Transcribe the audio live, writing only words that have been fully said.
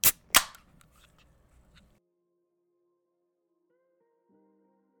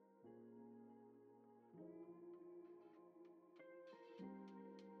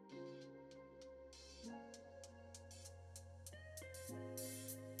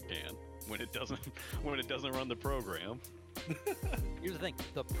when it doesn't run the program. Here's the thing: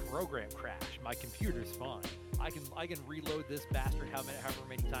 the program crashed. My computer's fine. I can reload this bastard however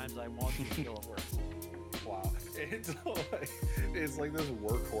many times I want to until it works. Wow, it's like this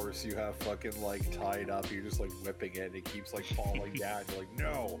workhorse you have fucking like tied up. You're just like whipping it, and it keeps like falling down. You're like,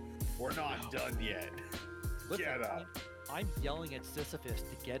 no, we're not done yet. Listen, Get up! I'm yelling at Sisyphus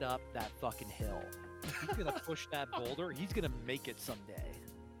to get up that fucking hill. He's gonna push that boulder. He's gonna make it someday.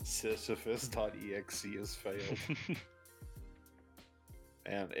 Sisyphus.exe has failed.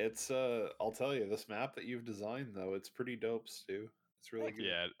 And it's I'll tell you, this map that you've designed though, it's pretty dope, Stu. It's really good.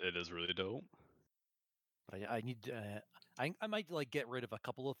 Yeah, it is really dope. But I need I might like get rid of a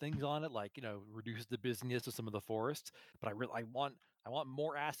couple of things on it, like reduce the busyness of some of the forests. But I want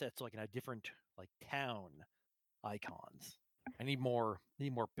more assets so I can have different like town icons. I need more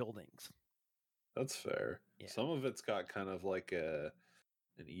buildings. That's fair. Yeah. Some of it's got kind of like an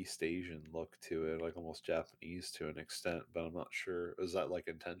East Asian look to it, like almost Japanese to an extent, but I'm not sure. Is that like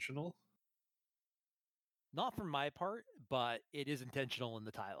intentional? Not from my part, but it is intentional in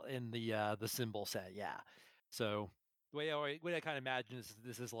the tile, in the symbol set. Yeah. So the way I kind of imagine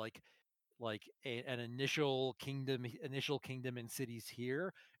this is like an initial kingdom and cities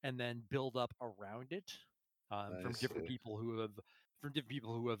here, and then build up around it from different people who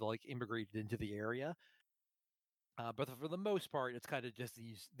have like immigrated into the area. But for the most part, it's kind of just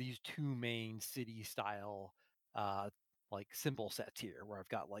these two main city style like symbol sets here, where I've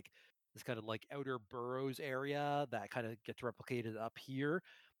got like this kind of like outer boroughs area that kind of gets replicated up here,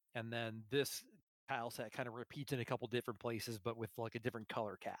 and then this tile set kind of repeats in a couple different places, but with like a different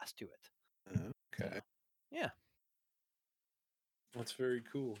color cast to it. Okay. Yeah. That's very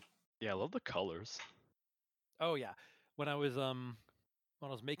cool. Yeah, I love the colors. Oh yeah. When I was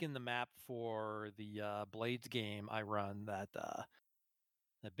making the map for the Blades game I run that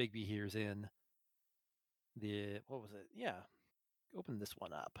Bigby here's in, what was it? Yeah. Open this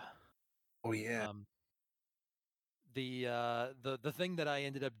one up. Oh yeah. The thing that I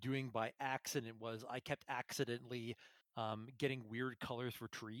ended up doing by accident was I kept accidentally getting weird colors for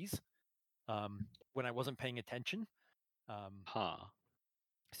trees when I wasn't paying attention.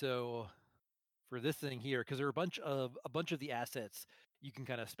 So for this thing here, because there are a bunch of the assets you can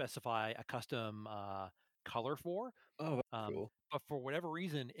kind of specify a custom color for. Oh, that's cool. But for whatever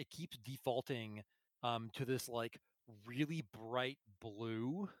reason, it keeps defaulting to this like really bright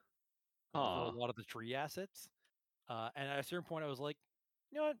blue for a lot of the tree assets. And at a certain point, I was like,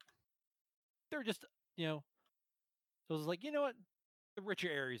 you know what? They're just, so I was like, you know what? The richer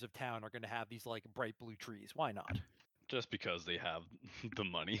areas of town are going to have these like bright blue trees. Why not? Just because they have the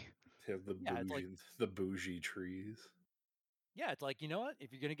money. They have the bougie trees. Yeah, it's like, you know what?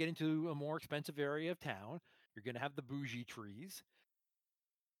 If you're going to get into a more expensive area of town, you're going to have the bougie trees.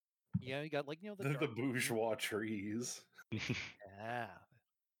 Yeah, you got like, the bourgeois trees. Yeah.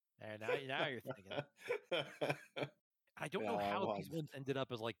 And now you're thinking. I don't know how these ones ended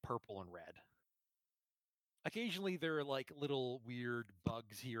up as like purple and red. Occasionally there are like little weird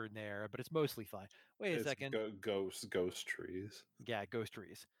bugs here and there, but it's mostly fine. Wait a second. Ghost trees. Yeah, ghost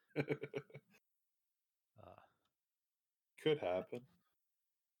trees. Could happen.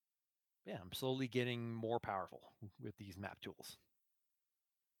 Yeah, I'm slowly getting more powerful with these map tools.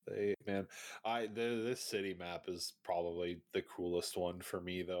 This city map is probably the coolest one for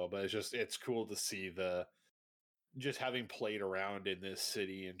me though, but it's cool to see just having played around in this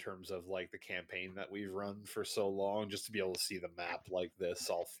city in terms of like the campaign that we've run for so long, just to be able to see the map like this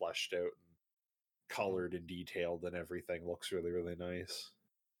all fleshed out and colored and detailed and everything looks really, really nice.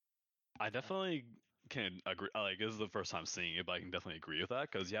 I definitely can agree. Like, this is the first time seeing it, but I can definitely agree with that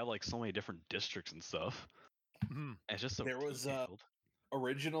because you have like so many different districts and stuff. Mm-hmm. It's just so there was detailed.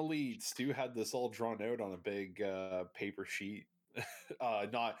 Originally Stu had this all drawn out on a big paper sheet. I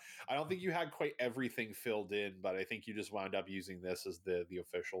don't think you had quite everything filled in, but I think you just wound up using this as the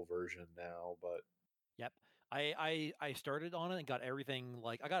official version now. But yep, I started on it and got everything,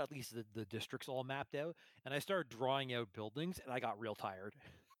 like I got at least the districts all mapped out, and I started drawing out buildings, and I got real tired.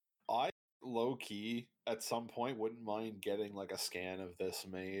 I low key at some point wouldn't mind getting like a scan of this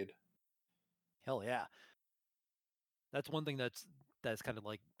made. Hell yeah, that's one thing that's kind of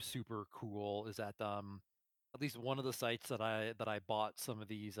like super cool is that at least one of the sites that I bought some of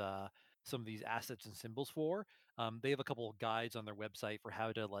these assets and symbols for, they have a couple of guides on their website for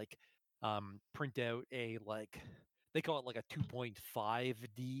how to like print out a, like, they call it like a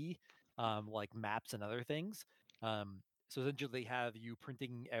 2.5D like maps and other things. So essentially they have you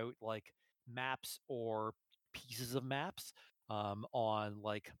printing out like maps or pieces of maps on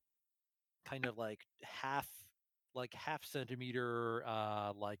like kind of like half centimeter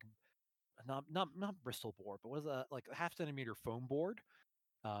like not Bristol board, but what is that, like a half centimeter foam board,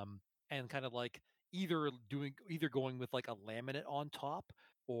 and kind of like either going with like a laminate on top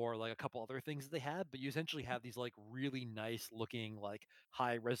or like a couple other things that they had, but you essentially have these like really nice looking like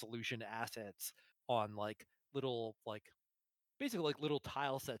high resolution assets on like little like basically like little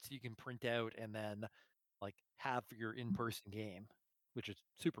tile sets you can print out and then like have for your in-person game, which is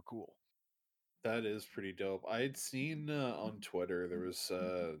super cool. That is pretty dope. I'd seen on Twitter there was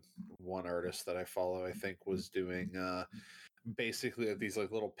one artist that I follow. I think was doing basically these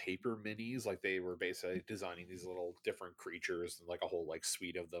like little paper minis. Like they were basically designing these little different creatures and like a whole like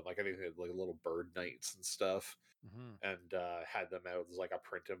suite of them. Like I think they had like little bird knights and stuff, Hmm. and had them out as like a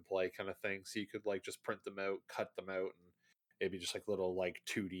print and play kind of thing. So you could like just print them out, cut them out, and it'd be just like little like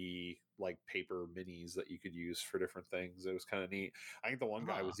 2D like paper minis that you could use for different things. It was kind of neat. I think the one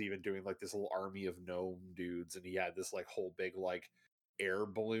guy Huh. was even doing like this little army of gnome dudes, and he had this like whole big like air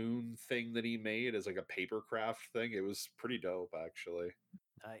balloon thing that he made as like a paper craft thing. It was pretty dope actually.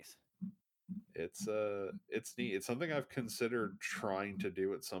 Nice. It's neat. It's something I've considered trying to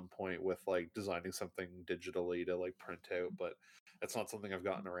do at some point with like designing something digitally to like print out, but it's not something I've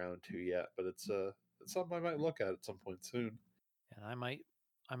gotten around to yet. But it's something I might look at some point soon. And I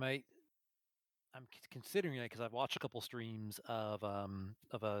might considering it because I've watched a couple streams of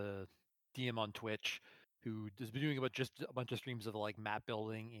a DM on Twitch who has been doing about just a bunch of streams of like map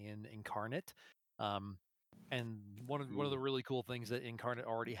building in Incarnate. Um, and one of the Ooh. really cool things that Incarnate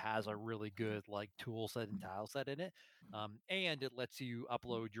already has a really good like tool set and tile set in it, and it lets you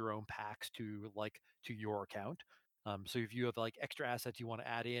upload your own packs to your account. So if you have like extra assets you want to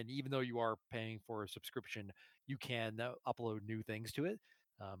add in, even though you are paying for a subscription, you can upload new things to it.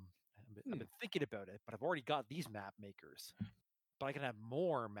 Um, I've Hmm. been thinking about it, but I've already got these map makers. But I can have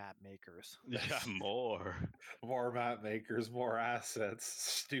more map makers. Yeah, more. More map makers, more assets.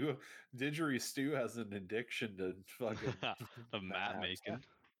 Stu Stu has an addiction to fucking The map maps. making.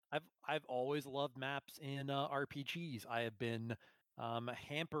 I've always loved maps in RPGs. I have been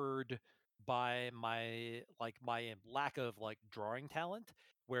hampered by my lack of like drawing talent,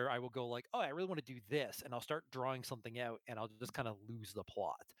 where I will go like, oh, I really want to do this, and I'll start drawing something out, and I'll just kind of lose the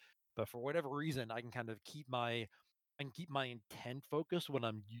plot. But for whatever reason, I can kind of keep my intent focused when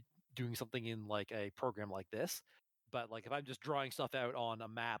I'm doing something in like a program like this. But like if I'm just drawing stuff out on a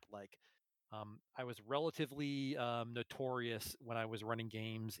map, like I was relatively notorious when I was running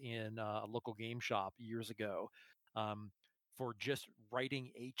games in a local game shop years ago, um, for just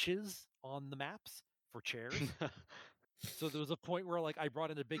writing H's on the maps for chairs. So there was a point where like I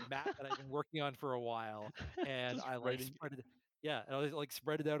brought in a big map that I'd been working on for a while, and Just I like writing. spread it. Yeah, and I was like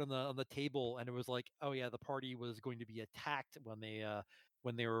spread it out on the table, and it was like, oh yeah, the party was going to be attacked when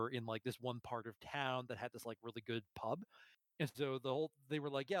they were in like this one part of town that had this like really good pub, and so they were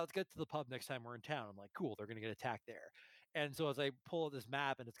like, yeah, let's get to the pub next time we're in town. I'm like, cool, they're gonna get attacked there. And so as I pull out this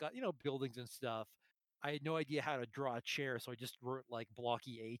map and it's got buildings and stuff, I had no idea how to draw a chair, so I just wrote like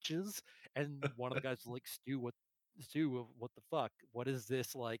blocky H's. And one of the guys was like, Stu, what the fuck? What is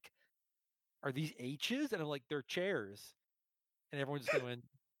this like? Are these H's? And I'm like, they're chairs. And everyone just kind of went,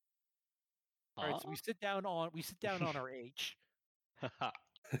 all right, Huh? so we sit down on our H.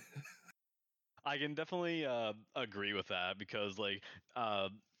 I can definitely agree with that because like uh,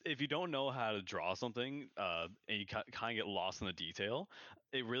 if you don't know how to draw something and you kind of get lost in the detail,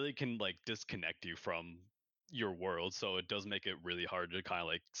 it really can like disconnect you from your world. So it does make it really hard to kind of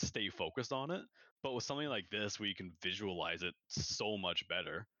like stay focused on it. But with something like this where you can visualize it so much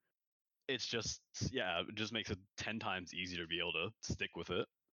better, it's just yeah, it just makes it 10 times easier to be able to stick with it,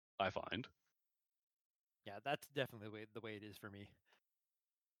 I find. Yeah, that's definitely the way it is for me.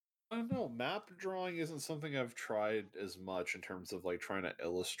 I don't know. Map drawing isn't something I've tried as much in terms of like trying to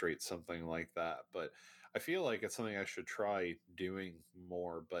illustrate something like that, but I feel like it's something I should try doing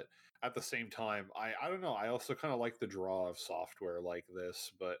more. But at the same time, I don't know. I also kind of like the draw of software like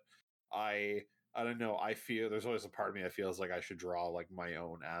this, but I I don't know. I feel there's always a part of me that feels like I should draw like my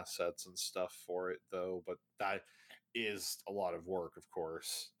own assets and stuff for it though, but that is a lot of work, of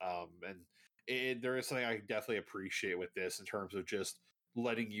course. And there is something I definitely appreciate with this in terms of just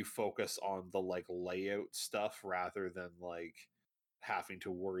letting you focus on the like layout stuff rather than like having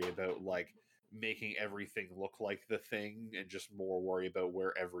to worry about like making everything look like the thing and just more worry about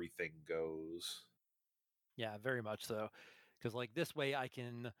where everything goes. Yeah, very much so. Because like this way, I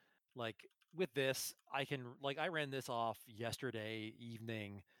can like with this, I can like I ran this off yesterday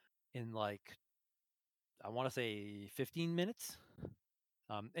evening in like I want to say 15 minutes.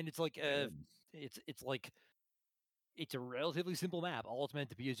 And it's like Good. it's like it's a relatively simple map. All it's meant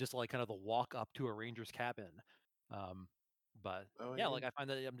to be is just like kind of the walk up to a ranger's cabin. Um, But Oh, yeah, like I find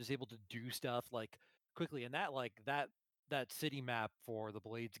that I'm just able to do stuff like quickly, and that city map for the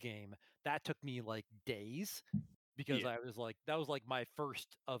Blades game that took me like days because Yeah. I was like that was like my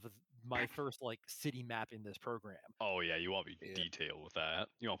first like city map in this program. Oh yeah, you want to be Yeah. detailed with that.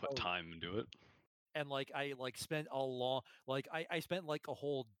 You want to put Oh, yeah. time into it. And like I like spent a long like I spent like a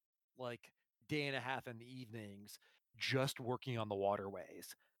whole like day and a half in the evenings just working on the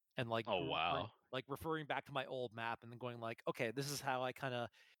waterways and like Oh wow. referring back to my old map and then going like, okay, this is how I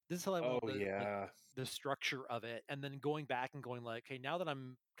Oh want yeah. the structure of it, and then going back and going like, okay, now that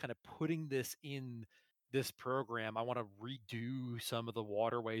I'm kind of putting this in this program, I want to redo some of the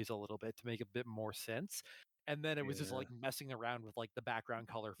waterways a little bit to make a bit more sense. And then it was just Yeah. like messing around with like the background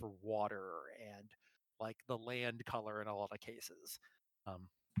color for water and like the land color in a lot of cases. So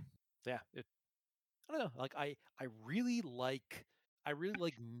yeah, I don't know. Like I really like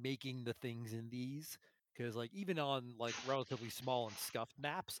making the things in these because like even on like relatively small and scuffed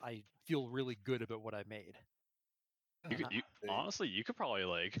maps, I feel really good about what I made. You honestly, you could probably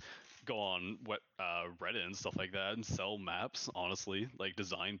like go on Reddit and stuff like that and sell maps. Honestly, like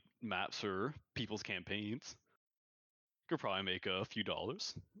design maps for people's campaigns. Could probably make a few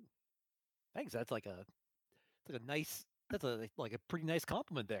dollars. Thanks. That's a pretty nice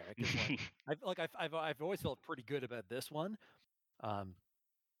compliment there because I've always felt pretty good about this one. Um,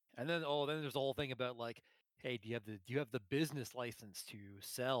 and then then there's the whole thing about like, hey, do you have the business license to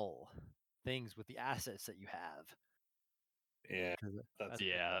sell things with the assets that you have? Yeah. 'Cause That's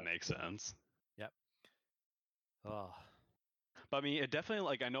Yeah, that makes sense. Yep. Oh, But I mean, it definitely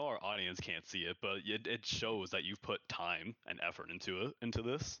like I know our audience can't see it, but it shows that you've put time and effort into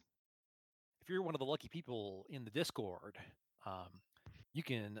this. if you're one of the lucky people in the Discord, you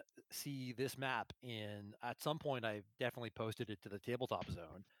can see this map in. At some point, I definitely posted it to the tabletop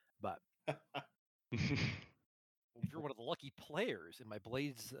zone, but if you're one of the lucky players in my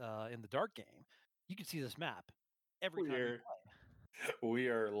Blades in the Dark game, you can see this map every time you we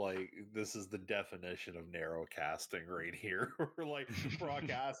are like, this is the definition of narrow casting right here. We're like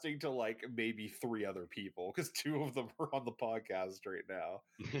broadcasting to like maybe 3 other people because 2 of them are on the podcast right now.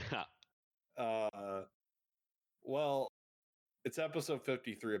 Well, it's episode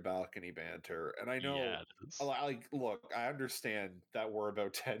 53 of Balcony Banter, and I know, Yeah, it is. like, look, I understand that we're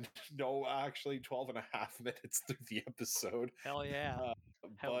about 10, no, actually 12 and a half minutes through the episode. Hell yeah.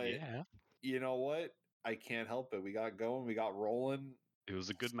 Hell But yeah. you know what? I can't help it. We got going, we got rolling. It was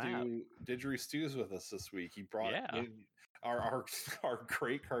a good map. Didgery Stu's with us this week. He brought Yeah. in our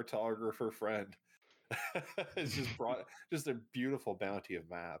great cartographer friend. It's just brought just a beautiful bounty of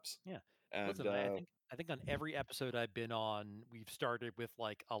maps. Yeah. And Listen, I think on every episode I've been on, we've started with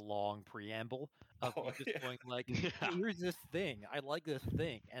like a long preamble of me just going like, Yeah. hey, here's this thing. I like this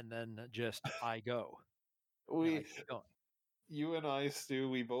thing, and then just I go. And I we keep going. you and I, Stu,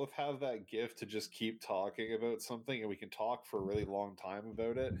 we both have that gift to just keep talking about something, and we can talk for a really long time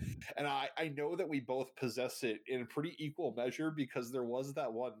about it. And I know that we both possess it in a pretty equal measure because there was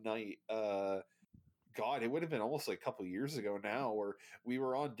that one night, God, it would have been almost like a couple years ago now, where we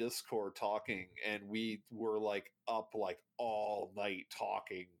were on Discord talking, and we were like up like all night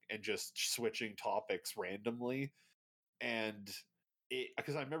talking and just switching topics randomly. And it,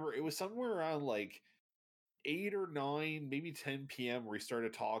 because I remember it was somewhere around like 8 or 9, maybe 10 p.m. where we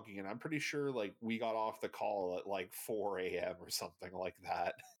started talking, and I'm pretty sure like we got off the call at like 4 a.m. or something like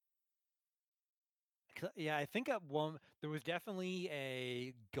that. Yeah, I think at one there was definitely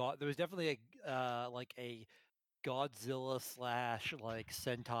like a Godzilla slash like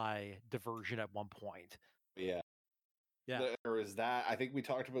Sentai diversion at one point. Yeah. Yeah. There was that. I think we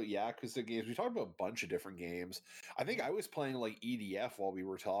talked about Yakuza games. We talked about a bunch of different games. I think I was playing like EDF while we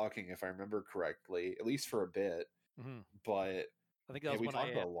were talking, if I remember correctly, at least for a bit. Mm-hmm. But I think that yeah, was we when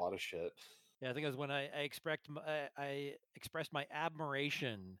talked about a lot of shit. Yeah, I think it was when I expressed my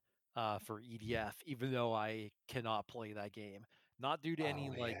admiration for EDF, even though I cannot play that game, not due to any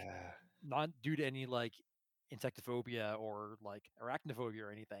Oh, like, yeah. not due to any like insectophobia or like arachnophobia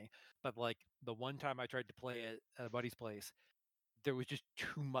or anything, but like the one time I tried to play it at a buddy's place, there was just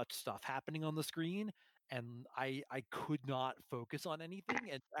too much stuff happening on the screen, and I could not focus on anything,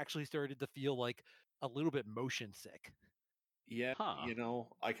 and actually started to feel like a little bit motion sick. Yeah, Huh.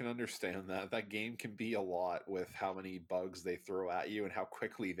 I can understand that. That game can be a lot with how many bugs they throw at you and how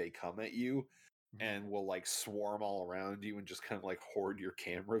quickly they come at you Mhm. and will like swarm all around you and just kind of like hoard your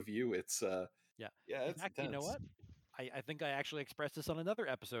camera view. It's Yeah. yeah, In it's fact, you know intense. what? I think I actually expressed this on another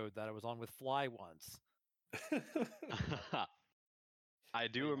episode that I was on with Fly once. I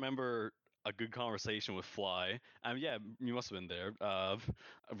do Yeah. remember a good conversation with Fly. Yeah, you must have been there.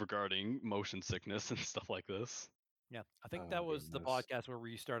 Regarding motion sickness and stuff like this. Yeah, I think Oh, that was the goodness. podcast where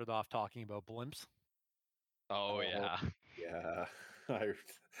we started off talking about blimps. Oh yeah. Yeah.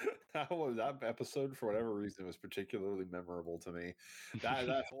 That episode, for whatever reason, was particularly memorable to me.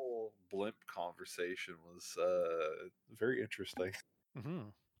 That whole blimp conversation was very interesting. Mm-hmm.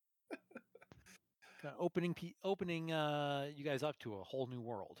 Kind of opening you guys up to a whole new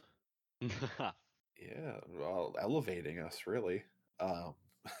world. Yeah, well, elevating us really. Um,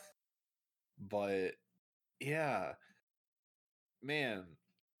 but yeah, man,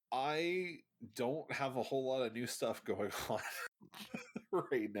 I don't have a whole lot of new stuff going on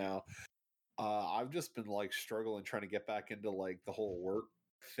right now. I've just been like struggling trying to get back into like the whole work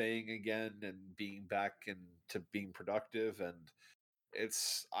thing again and being back into being productive, and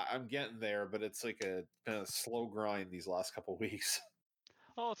I'm getting there, but it's like been a slow grind these last couple weeks.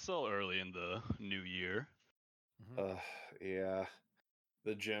 Oh, it's still early in the new year. Mm-hmm. Yeah,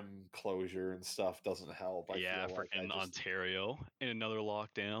 the gym closure and stuff doesn't help. I Yeah, feel like I freaking Ontario in another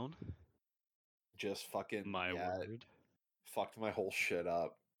lockdown. just fucking My word. fucked my whole shit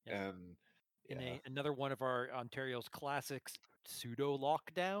up. Yeah. And In another one of our Ontario's classics pseudo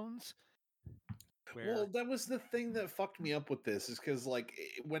lockdowns. Well, that was the thing that fucked me up with this, is because like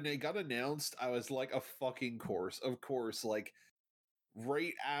when it got announced, I was like, a fucking course, of course, like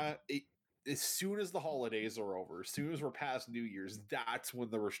right at it, as soon as the holidays are over, as soon as we're past New Year's, that's when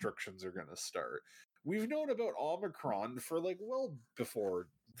the restrictions are gonna start. We've known about Omicron for like well before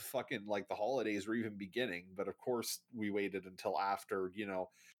fucking like the holidays were even beginning, but of course we waited until after,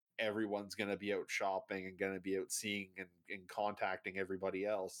 everyone's going to be out shopping and going to be out seeing and contacting everybody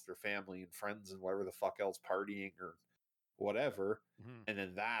else, their family and friends and whatever the fuck else, partying or whatever. Mm-hmm. And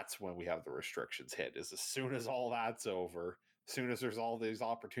then that's when we have the restrictions hit, is as soon as all that's over, as soon as there's all these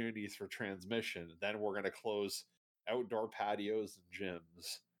opportunities for transmission, then we're going to close outdoor patios and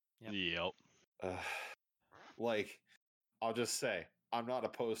gyms. Yep. Like, I'll just say, I'm not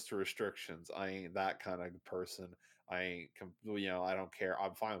opposed to restrictions. I ain't that kind of person. I ain't, I don't care.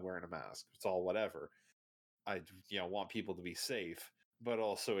 I'm fine wearing a mask. It's all whatever. I, want people to be safe, but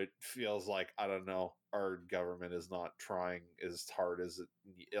also it feels like, I don't know, our government is not trying as hard as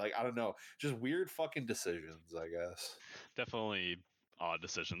it, like, I don't know, just weird fucking decisions, I guess. Definitely odd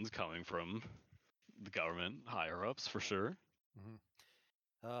decisions coming from the government higher ups for sure.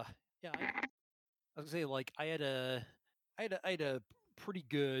 Mm-hmm. Yeah, I was gonna say like I had a pretty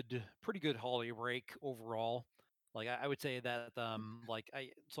good holiday break overall. Like I would say that like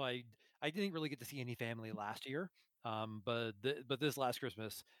I didn't really get to see any family last year. But this last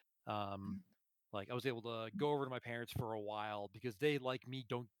Christmas, like I was able to go over to my parents for a while because they, like me,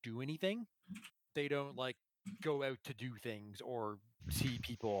 don't do anything. They don't like go out to do things or see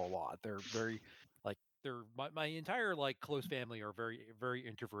people a lot. They're very like my entire like close family are very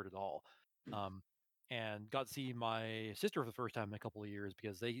introverted all. Um, and got to see my sister for the first time in a couple of years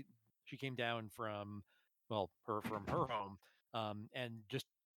because she came down from from her home and just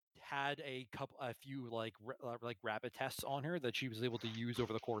had a few like rapid tests on her that she was able to use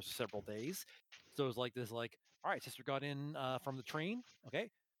over the course of several days. So it was like this like, all right, sister got in from the train. Okay,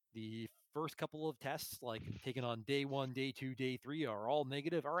 the first couple of tests, like taken on day 1, day 2, day 3, are all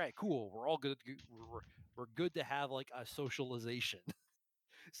negative. All right, cool. We're all good. We're good to have like a socialization.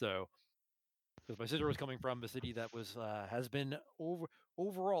 So, because my sister was coming from a city that was has been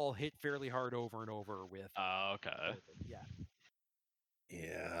overall hit fairly hard over and over with Okay. COVID. Yeah.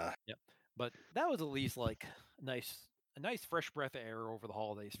 Yeah. Yep. But that was at least like a nice fresh breath of air over the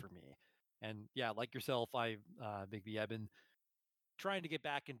holidays for me. And yeah, like yourself, Bigby, I've been trying to get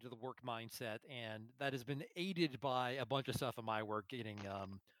back into the work mindset, and that has been aided by a bunch of stuff in my work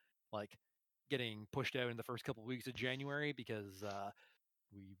like getting pushed out in the first couple of weeks of January because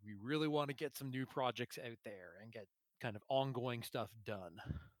we really want to get some new projects out there and get kind of ongoing stuff done.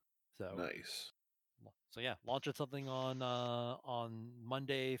 So Nice. yeah, launching something on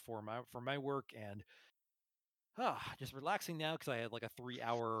Monday for my work, and just relaxing now because I had like a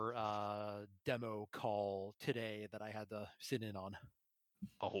 3-hour demo call today that I had to sit in on.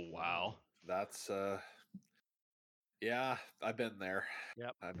 Oh wow. That's yeah, I've been there.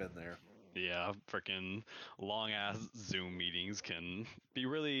 Yep. I've been there. Yeah, freaking long ass Zoom meetings can be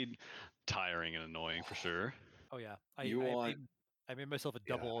really tiring and annoying for sure. Oh yeah, I made myself a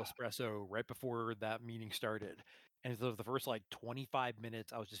double espresso right before that meeting started, and so the first like 25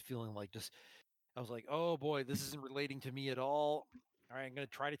 minutes, I was just feeling like I was like, oh boy, this isn't relating to me at all. All right, I'm gonna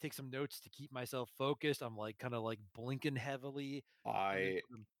try to take some notes to keep myself focused. I'm like kind of like blinking heavily.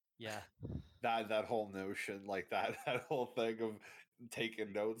 Yeah, that whole notion, like that whole thing of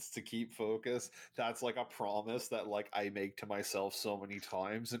taking notes to keep focus, that's like a promise that like I make to myself so many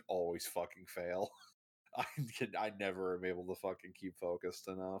times and always fucking fail. I never am able to fucking keep focused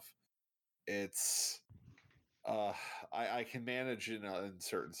enough. It's I can manage in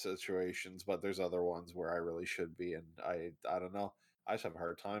certain situations, but there's other ones where I really should be, and I don't know. I just have a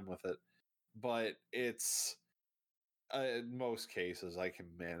hard time with it. But it's in most cases I can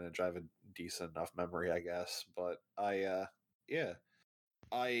manage. I have a decent enough memory, I guess. But yeah,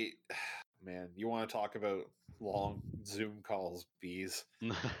 I man, you want to talk about long Zoom calls, bees?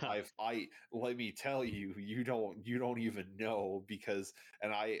 I let me tell you, you don't even know because,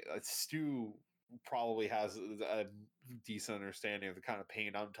 and Stu probably has a decent understanding of the kind of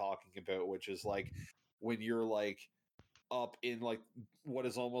pain I'm talking about, which is like when you're like up in like what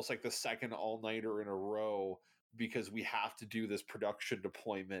is almost like the second all-nighter in a row because we have to do this production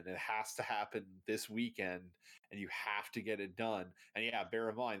deployment. It has to happen this weekend and you have to get it done. And yeah, bear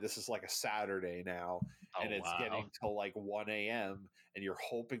in mind, this is like a Saturday now and Oh, it's wow. getting to like 1 a.m. and you're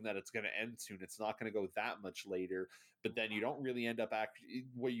hoping that it's going to end soon. It's not going to go that much later, but then you don't really end up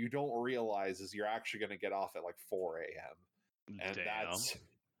what you don't realize is you're actually going to get off at like 4 a.m. And Damn. that's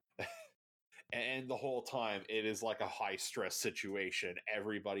and the whole time it is like a high stress situation.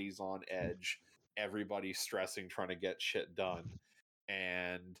 Everybody's on edge, everybody's stressing, trying to get shit done.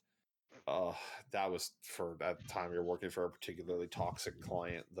 And that was for that time you're working for a particularly toxic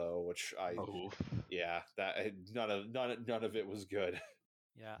client though, which yeah, that none of it was good.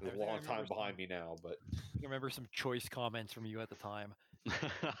 Yeah, There's a long time behind me now, but I remember some choice comments from you at the time.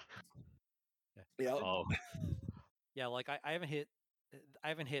 yeah. Oh. Yeah, like I haven't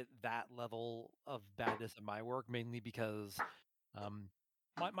hit that level of badness in my work, mainly because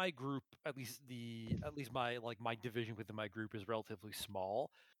my group, at least my division within my group is relatively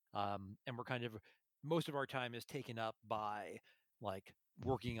small, and we're kind of most of our time is taken up by like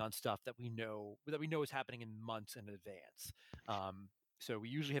working on stuff that we know is happening in months in advance. So we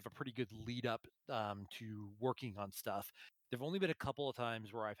usually have a pretty good lead up to working on stuff. There've only been a couple of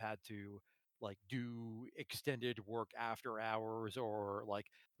times where I've had to like do extended work after hours, or like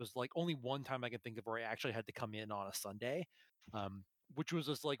there's like only one time I can think of where I actually had to come in on a Sunday, which was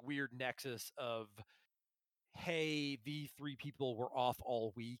this like weird nexus of, hey, the three people were off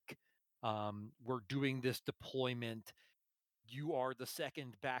all week. We're doing this deployment. You are the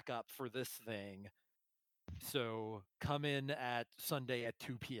second backup for this thing. So come in at Sunday at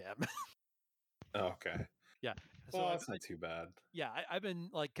 2 p.m. Okay. Yeah. Well, So that's not too bad. Yeah, I've been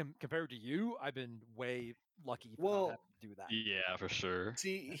like compared to you, I've been way lucky for not Well, having to do that. Yeah, for sure.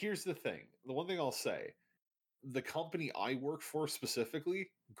 see, here's the thing. The one thing I'll say, the company I work for specifically,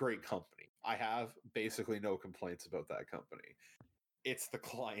 great company. I have basically no complaints about that company. It's the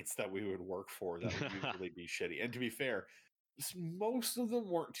clients that we would work for that would usually be shitty. And to be fair, most of them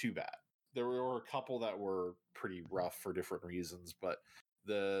weren't too bad. There were a couple that were pretty rough for different reasons, but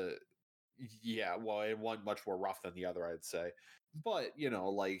one much more rough than the other, I'd say. But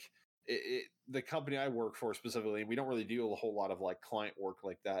like the company I work for specifically, we don't really deal a whole lot of like client work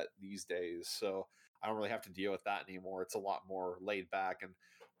like that these days. So I don't really have to deal with that anymore. It's a lot more laid back. And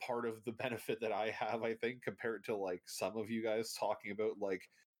part of the benefit that I have, I think, compared to like some of you guys talking about like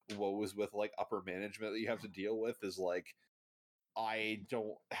woes with like upper management that you have to deal with, is like I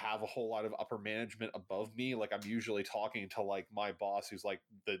don't have a whole lot of upper management above me. Like I'm usually talking to like my boss, who's like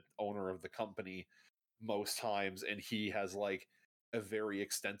the owner of the company most times, and he has like a very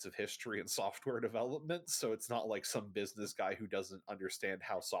extensive history in software development. So it's not like some business guy who doesn't understand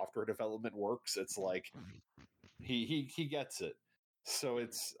how software development works. It's like he gets it. So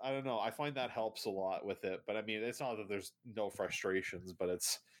it's, I don't know, I find that helps a lot with it. But I mean, it's not that there's no frustrations, but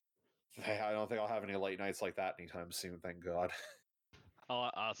it's, I don't think I'll have any late nights like that anytime soon, thank God. Oh,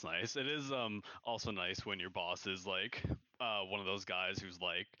 that's nice. It is also nice when your boss is like one of those guys who's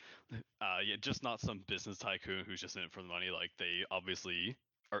like yeah, just not some business tycoon who's just in it for the money. Like they obviously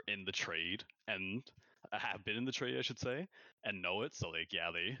are in the trade and have been in the trade, I should say, and know it. So like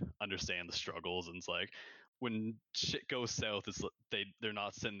yeah, they understand the struggles, and it's like when shit goes south, they're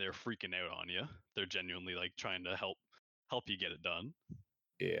not sitting there freaking out on you. They're genuinely like trying to help you get it done.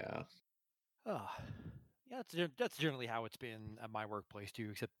 Yeah. Oh, yeah, that's generally how it's been at my workplace too.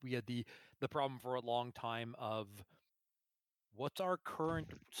 Except we had the problem for a long time of what's our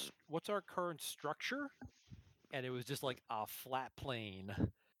current structure, and it was just like a flat plane.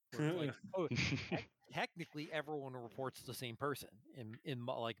 Where it's like, oh, technically everyone reports to the same person in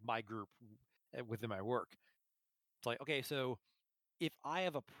like my group within my work. It's like, okay, so if I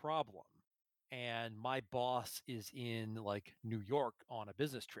have a problem and my boss is in like New York on a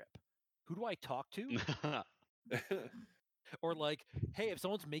business trip, who do I talk to? Or like, hey, if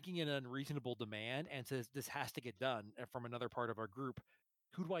someone's making an unreasonable demand and says this has to get done from another part of our group,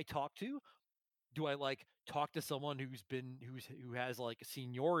 who do I talk to? do I like talk to someone who has like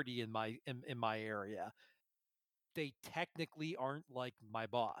seniority in my area? They technically aren't like my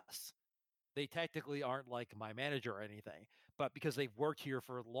boss. They technically aren't like my manager or anything, but because they've worked here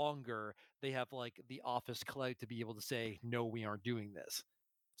for longer, they have like the office clout to be able to say, no, we aren't doing this.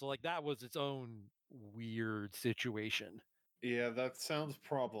 So like that was its own weird situation. Yeah, that sounds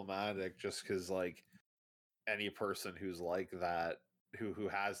problematic just because like any person who's like that, who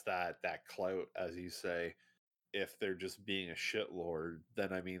has that clout, as you say, if they're just being a shitlord,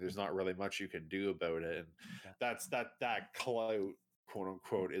 then I mean there's not really much you can do about it. And Yeah. that clout, quote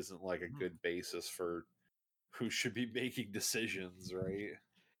unquote, isn't like a Mhm. good basis for who should be making decisions, right?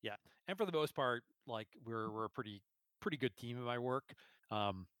 Yeah, and for the most part, like we're a pretty good team in my work.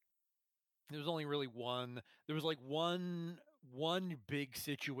 Um, there was only really one. There was like one big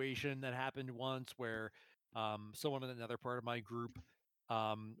situation that happened once where someone in another part of my group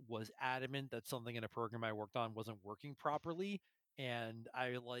was adamant that something in a program I worked on wasn't working properly, and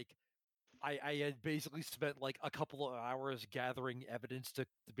I had basically spent like a couple of hours gathering evidence to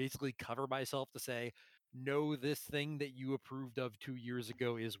basically cover myself to say, no, this thing that you approved of 2 years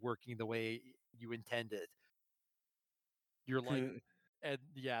ago is working the way you intended. You're like, and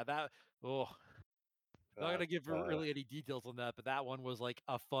yeah, that, oh, not gonna give really any details on that, but that one was like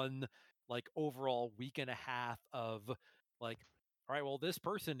a fun, like overall week and a half of like, all right, well, this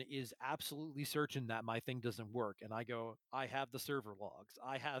person is absolutely certain that my thing doesn't work. And I go, I have the server logs,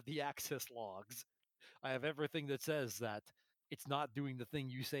 I have the access logs. I have everything that says that it's not doing the thing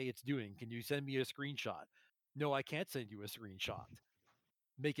you say it's doing. Can you send me a screenshot? No, I can't send you a screenshot.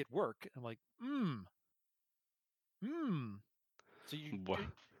 Make it work. I'm like, hmm. So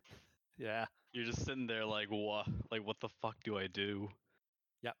yeah, You're just sitting there like, what? Like, what the fuck do I do?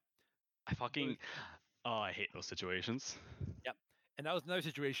 yep, I fucking, oh, I hate those situations. yep. And that was another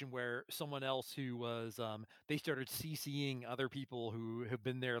situation where someone else who was, they started CCing other people who have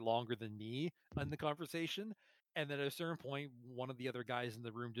been there longer than me in the conversation. And then at a certain point, one of the other guys in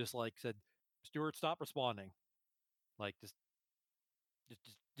the room just like said, Stuart, stop responding. Like,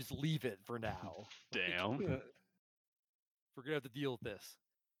 just leave it for now. Like, Damn. we're gonna have to deal with this.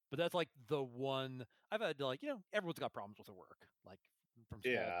 But that's like the one I've had to like, everyone's got problems with their work, like from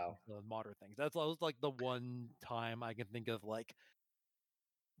small Yeah. things to modern things. That was like the one time I can think of like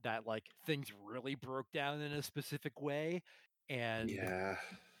that like things really broke down in a specific way. And Yeah.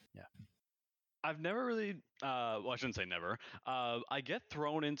 yeah. I've never really, well, I shouldn't say never. I get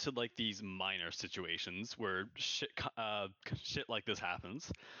thrown into like these minor situations where shit like this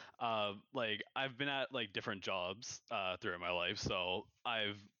happens. Like I've been at like different jobs throughout my life, so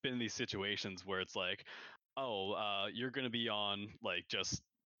I've been in these situations where it's like, oh, you're gonna be on like just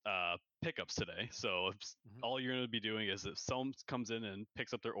pickups today. So Mhm. all you're gonna be doing is if someone comes in and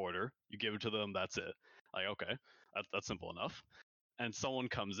picks up their order, you give it to them. That's it. Like okay, that's simple enough. And someone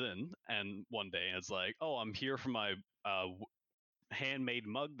comes in and one day and it's like, oh, I'm here for my handmade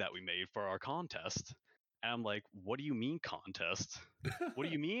mug that we made for our contest. And I'm like, what do you mean contest? What do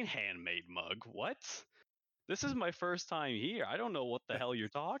you mean handmade mug? What? This is my first time here. I don't know what the hell you're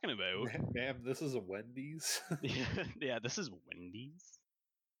talking about. Ma'am, this is a Wendy's. Yeah, this is Wendy's.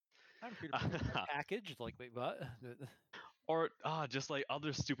 I'm here to pick up my package. It's like, wait, what? Or just like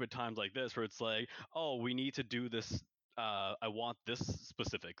other stupid times like this where it's like, oh, we need to do this. I want this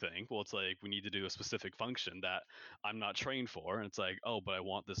specific thing. Well, it's like we need to do a specific function that I'm not trained for, and it's like, oh, but I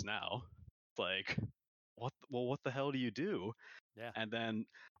want this now. It's like, what? Well, what the hell do you do? Yeah. And then,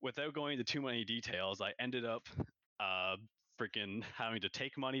 without going into too many details, I ended up uh, freaking having to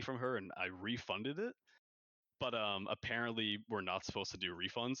take money from her, and I refunded it. But apparently, we're not supposed to do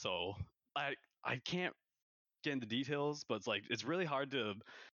refunds, so I can't get into details, but it's like it's really hard to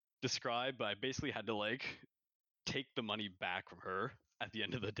describe. But I basically had to like take the money back from her at the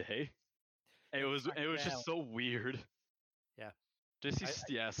end of the day. And And it was now, just so weird. yeah. Just I,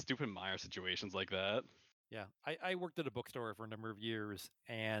 these stupid Meyer situations like that. yeah. I worked at a bookstore for a number of years,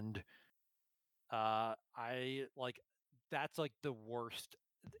 and I like that's like the worst,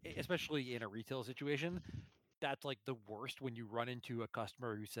 especially in a retail situation. That's like the worst when you run into a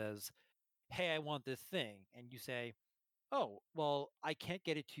customer who says, "Hey, I want this thing," and you say, "Oh, well, I can't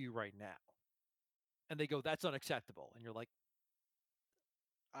get it to you right now," and they go, "That's unacceptable," and you're like,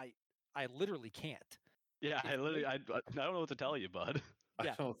 "I, I literally can't." Yeah, If you I don't know what to tell you, bud. I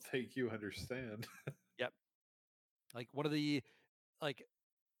Yeah, don't think you understand. yep. Like one of the like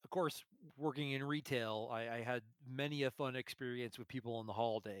of course, working in retail, I had many a fun experience with people in the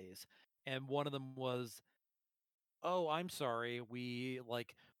holidays. And one of them was, oh, I'm sorry, we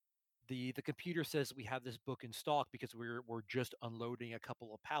like the computer says we have this book in stock because we're just unloading a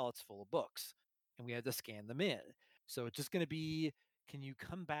couple of pallets full of books. and we had to scan them in. So it's just going to be, can you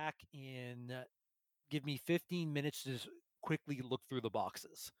come back in, give me 15 minutes to just quickly look through the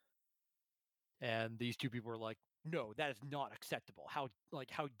boxes? And these two people were like, no, that is not acceptable. How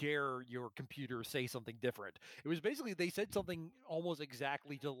dare your computer say something different? It was basically, they said something almost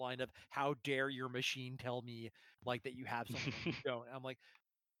exactly to the line of, how dare your machine tell me like that you have something and you don't. And I'm like,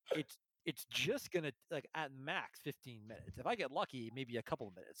 it's just gonna, like, at max 15 minutes. If I get lucky, maybe a couple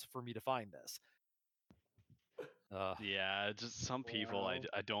of minutes for me to find this. Yeah, just some people Wow.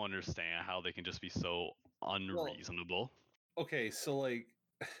 I don't understand how they can just be so unreasonable. Okay, so like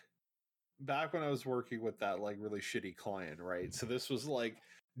back when I was working with that like really shitty client, right? So this was like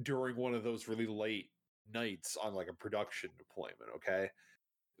during one of those really late nights on like a production deployment, okay?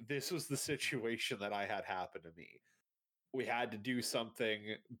 This was the situation that I had happen to me. We had to do something,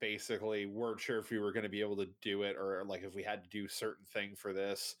 basically weren't sure if we were going to be able to do it, or like if we had to do certain thing for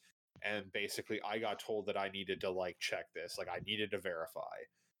this, and basically I got told that I needed to like check this, like I needed to verify,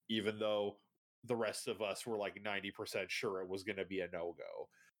 even though the rest of us were like 90% sure it was going to be a no-go.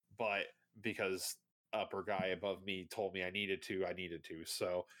 But because upper guy above me told me I needed to,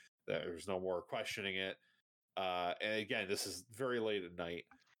 so there's no more questioning it. And again, this is very late at night,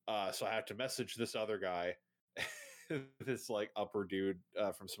 so I have to message this other guy, this like upper dude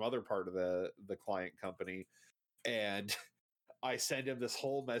from some other part of the client company, and I send him this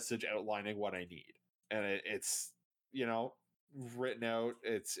whole message outlining what I need, and it's written out.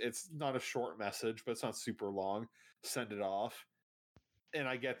 It's not a short message, but it's not super long. Send it off, and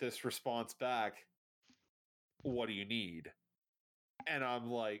I get this response back: "What do you need?" And I'm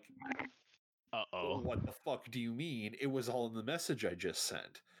like, Uh-oh. "What the fuck do you mean? It was all in the message I just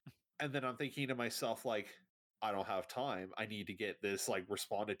sent." And then I'm thinking to myself, like, I don't have time. I need to get this like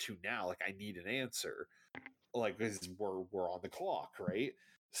responded to now. Like, I need an answer. Like, because we're on the clock, right?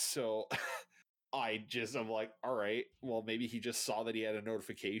 So I'm like, all right, well, maybe he just saw that he had a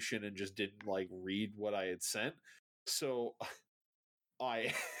notification and just didn't like read what I had sent. So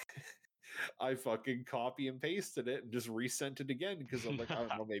I I fucking copy and pasted it and just resent it again, because I'm like, I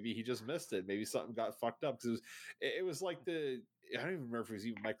don't know, maybe he just missed it. Maybe something got fucked up, because it was like I don't even remember if it was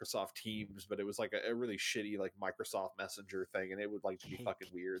even Microsoft Teams, but it was like a really shitty like Microsoft Messenger thing, and it would like be fucking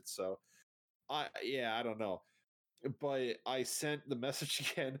weird. So I don't know, but I sent the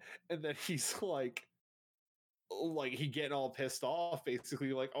message again, and then he's like he getting all pissed off,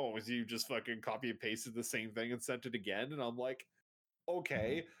 basically like, oh, you just fucking copy and pasted the same thing and sent it again, and I'm like,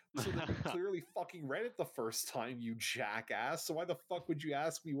 okay, so then you clearly fucking read it the first time, you jackass. So why the fuck would you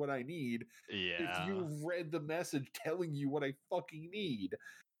ask me what I need if Yeah. you read the message telling you what I fucking need?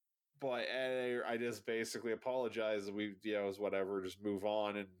 But I just basically apologize. We, it was whatever, just move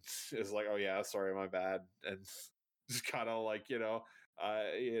on. And it's like, oh yeah, sorry, my bad. And just kind of like,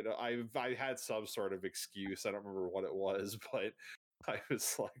 I had some sort of excuse. I don't remember what it was, but I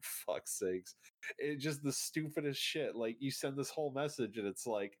was like, fuck sakes. It's just the stupidest shit. Like, you send this whole message and it's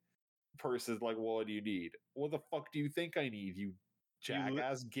like, person's like, well, what do you need? What the fuck do you think I need, you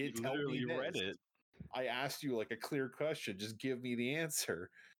jackass? You Tell me literally this. read it. I asked you like a clear question. Just give me the answer.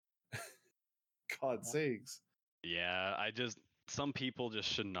 God sakes. Yeah, some people just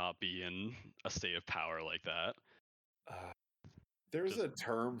should not be in a state of power like that. There's a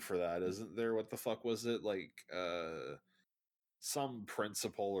term for that, isn't there? What the fuck was it? Like, some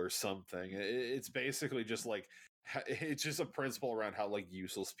principle or something. It's basically just like, it's just a principle around how like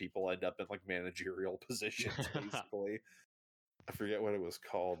useless people end up in like managerial positions, basically. I forget what it was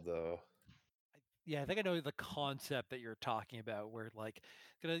called though. Yeah, I think I know the concept that you're talking about, where like,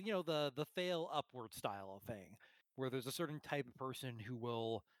 the fail upward style of thing, where there's a certain type of person who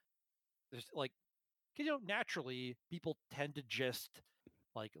will, there's like, 'cause, naturally people tend to just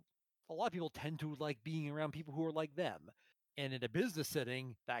like, a lot of people tend to like being around people who are like them, and in a business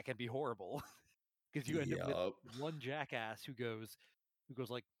setting that can be horrible because you end up with Yup. one jackass who goes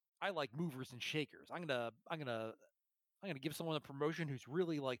like, I like movers and shakers. I'm gonna give someone a promotion who's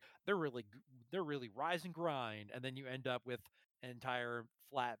really like, they're really rise and grind, and then you end up with an entire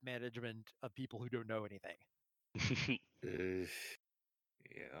flat management of people who don't know anything.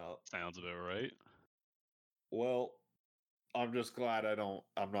 Yeah. Sounds about right. Well, I'm just glad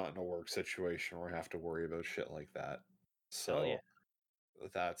I'm not in a work situation where I have to worry about shit like that. Hell yeah. So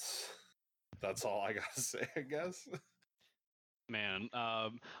that's all I gotta say, I guess. Man,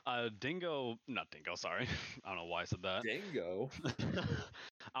 Dingo, not Dingo, sorry. I don't know why I said that. Dingo.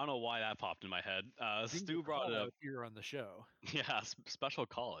 I don't know why that popped in my head. Stu brought it up. Here on the show. Yeah, special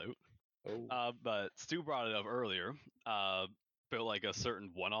call out. Oh. But Stu brought it up earlier. About like a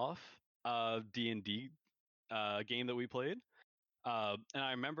certain one-off D&D game that we played. And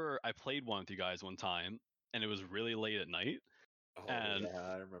I remember I played one with you guys one time, and it was really late at night, Oh and yeah,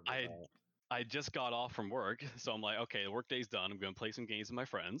 I remember I that. I just got off from work, so I'm like, okay, the workday's done. I'm gonna play some games with my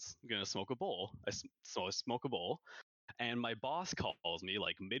friends. I'm gonna smoke a bowl. So I smoke a bowl, and my boss calls me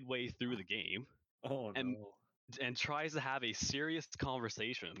like midway through the game, Oh and no. and tries to have a serious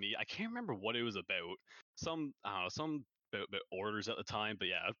conversation with me. I can't remember what it was about. I don't know, some about orders at the time, but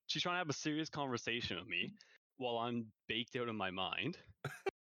yeah, she's trying to have a serious conversation with me while I'm baked out in my mind,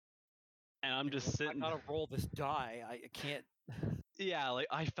 and I'm And you're just like, I sitting. gotta roll this die. I can't. Yeah, like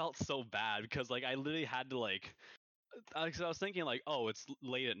I felt so bad because like I literally had to like. I was thinking like, oh, it's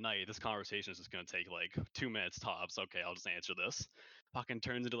late at night. This conversation is just gonna take like 2 minutes tops. Okay, I'll just answer this. Fucking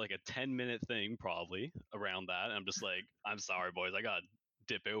turns into like a 10-minute thing probably around that. And I'm just like, I'm sorry, boys. I got to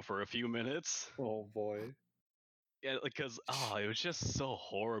dip out for a few minutes. Oh boy. Yeah, because it was just so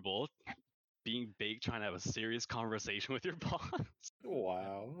horrible being baked trying to have a serious conversation with your boss.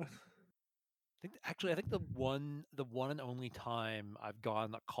 Wow. I think the one and only time I've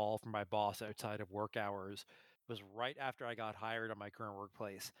gotten a call from my boss outside of work hours was right after I got hired on my current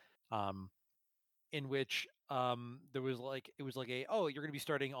workplace. In which there was like it was like you're gonna be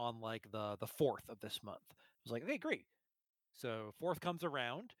starting on like the 4th of this month. I was like, okay, great. So 4th comes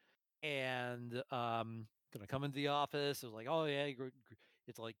around, and gonna come into the office. It was like, oh yeah,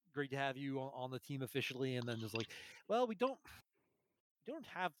 it's like great to have you on the team officially. And then there's like, well, we don't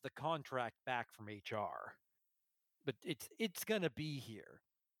have the contract back from HR, but it's gonna be here.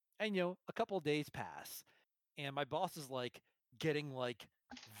 And a couple of days pass, and my boss is like getting like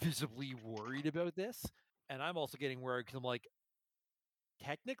visibly worried about this, and I'm also getting worried because I'm like,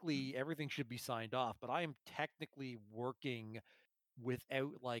 technically everything should be signed off, but I am technically working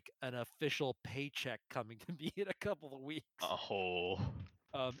without like an official paycheck coming to me in a couple of weeks. Oh,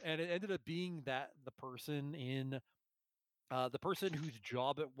 And it ended up being that the person whose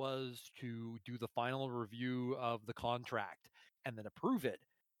job it was to do the final review of the contract and then approve it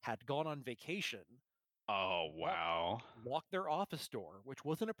had gone on vacation, oh locked, wow. locked their office door, which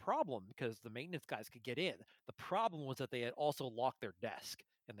wasn't a problem because the maintenance guys could get in. The problem was that they had also locked their desk,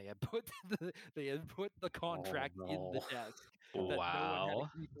 and they had put the Oh contract in the no. desk that no one had a Wow.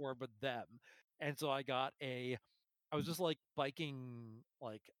 key for but them. And so I was just like biking,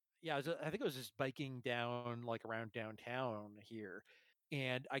 like, yeah, I think I was just biking down like around downtown here,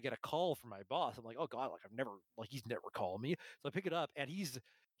 and I get a call from my boss. I'm like, oh god, like he's never called me. So I pick it up, and he's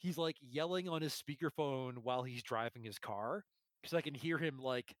like yelling on his speakerphone while he's driving his car because I can hear him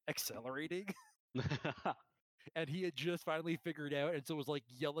like accelerating. And he had just finally figured out, and so was like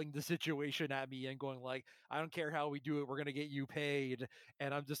yelling the situation at me and going like, I don't care how we do it, we're gonna get you paid.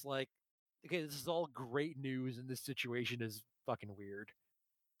 And I'm just like, okay, this is all great news, and this situation is fucking weird.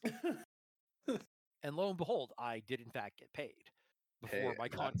 And lo and behold, I did in fact get paid Hey, before my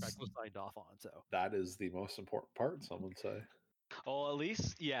contract was signed off on. So that is the most important part, some would say. Oh, at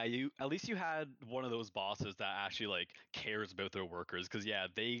least yeah, you had one of those bosses that actually like cares about their workers because yeah,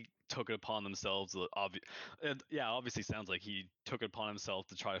 they took it upon themselves. Obviously sounds like he took it upon himself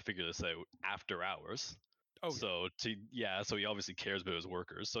to try to figure this out after hours. oh yeah, So he obviously cares about his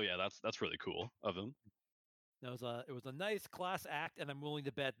workers. So yeah, that's really cool of him. it was a nice class act, and I'm willing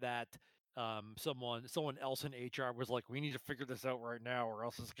to bet that someone else in HR was like, we need to figure this out right now, or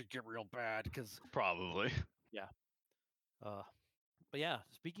else this could get real bad. Because Probably. yeah, uh, but yeah,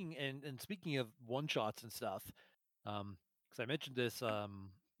 speaking of one shots and stuff, because I mentioned this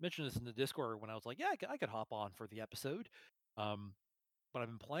in the Discord when I was like, yeah, I could hop on for the episode. Um, but I've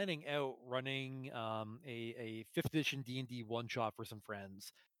been planning out running a 5th edition D&D one shot for some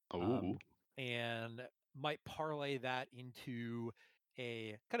friends, Oh. and might parlay that into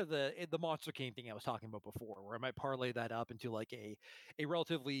a kind of the Monster King thing I was talking about before, where I might parlay that up into like a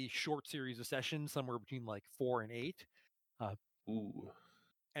relatively short series of sessions, somewhere between like 4 and 8. Uh, Ooh.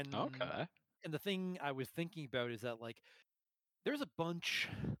 and Okay. and the thing I was thinking about is that like there's a bunch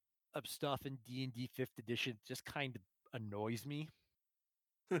of stuff in D&D 5th edition that just kind of annoys me,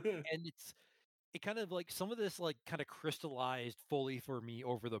 and it kind of like some of this like kind of crystallized fully for me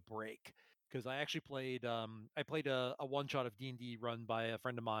over the break, because I actually played a one shot of D&D run by a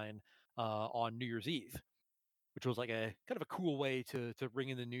friend of mine on New Year's Eve, which was like a kind of a cool way to bring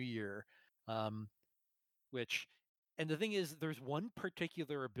in the new year. Um, which and the thing is, there's one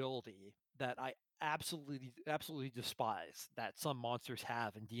particular ability that I absolutely despise that some monsters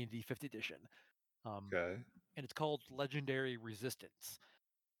have in D&D 5th edition. Okay. And it's called Legendary Resistance.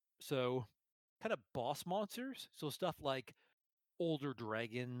 So kind of boss monsters, so stuff like older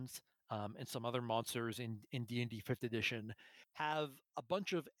dragons, and some other monsters in D&D 5th edition have a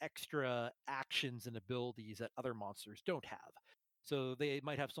bunch of extra actions and abilities that other monsters don't have. So they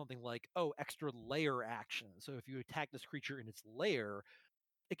might have something like, oh, extra lair action. So if you attack this creature in its lair,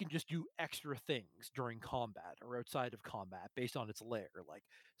 it can just do extra things during combat or outside of combat based on its lair.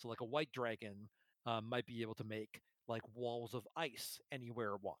 Like a white dragon might be able to make like walls of ice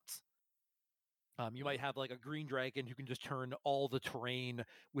anywhere it wants. You might have like a green dragon who can just turn all the terrain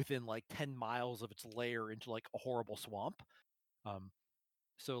within like 10 miles of its lair into like a horrible swamp.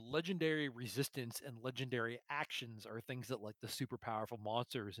 So legendary resistance and legendary actions are things that like the super powerful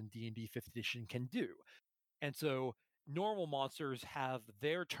monsters in D&D 5th edition can do. And so normal monsters have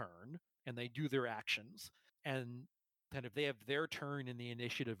their turn and they do their actions, and kind of they have their turn in the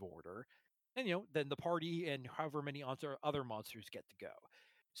initiative order. And then the party and however many other monsters get to go.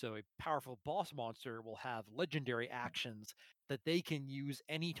 So a powerful boss monster will have legendary actions that they can use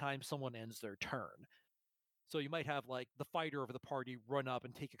anytime someone ends their turn. So you might have like the fighter of the party run up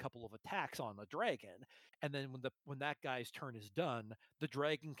and take a couple of attacks on the dragon, and then when that guy's turn is done, the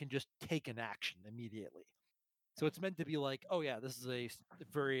dragon can just take an action immediately. So it's meant to be like, oh yeah, this is a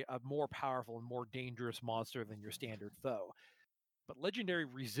more powerful and more dangerous monster than your standard foe. But legendary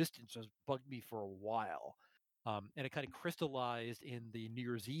resistance has bugged me for a while. And it kind of crystallized in the New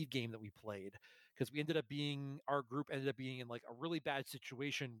Year's Eve game that we played, because our group ended up being in like a really bad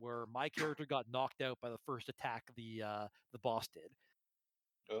situation where my character got knocked out by the first attack the boss did.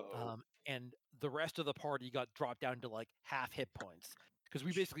 And the rest of the party got dropped down to like half hit points because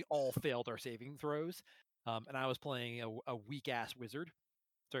we basically all failed our saving throws. And I was playing a weak ass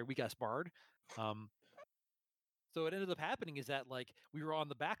bard. So what ended up happening is that like we were on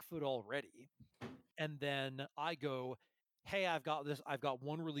the back foot already, and then I go, "Hey, I've got this. I've got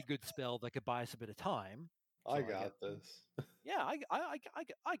one really good spell that could buy us a bit of time." So I got this. Yeah,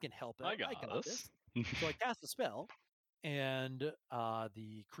 I can help out. I got this. So I cast the spell, and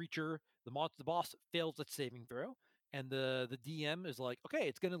the creature, the boss fails its saving throw, and the DM is like, okay,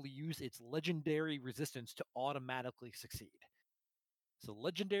 it's going to use its legendary resistance to automatically succeed. So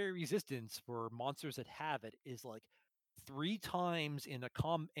legendary resistance for monsters that have it is like 3 times in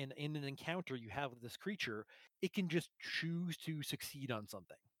in an encounter you have with this creature, it can just choose to succeed on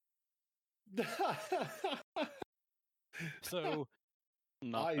something. So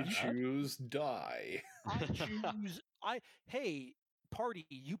I choose die. Hey, party,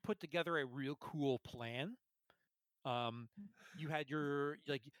 you put together a real cool plan. You had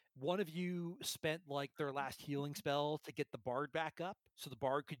one of you spent like their last healing spell to get the bard back up so the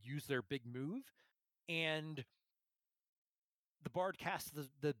bard could use their big move, and the bard casts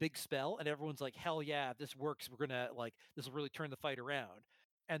the big spell, and everyone's like, hell yeah, if this works, we're gonna like this will really turn the fight around.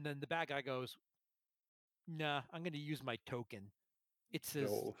 And then the bad guy goes, nah, I'm gonna use my token. It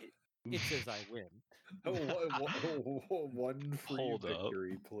says it says I win. One free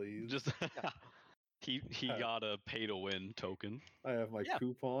victory, please. Just he got a pay to win token. I have my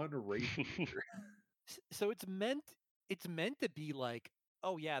coupon right here. So it's meant to be like,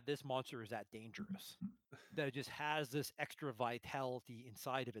 oh yeah, this monster is that dangerous, that it just has this extra vitality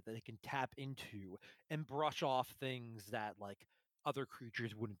inside of it that it can tap into and brush off things that like other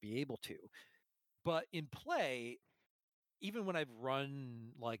creatures wouldn't be able to. But in play, even when I've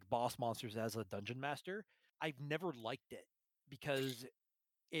run like boss monsters as a dungeon master, I've never liked it because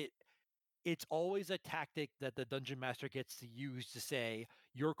it's always a tactic that the dungeon master gets to use to say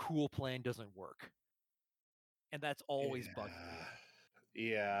your cool plan doesn't work. And that's always bugged me.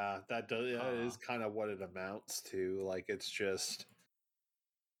 Yeah, that is kind of what it amounts to. Like, it's just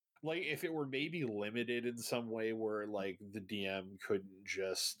like if it were maybe limited in some way where like the DM couldn't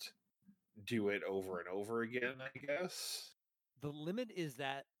just do it over and over again, I guess. The limit is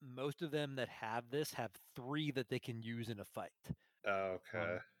that most of them that have this have 3 that they can use in a fight.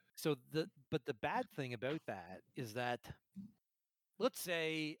 Okay. But the bad thing about that is that, let's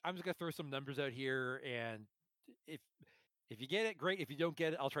say, I'm just gonna throw some numbers out here, and if you get it, great. If you don't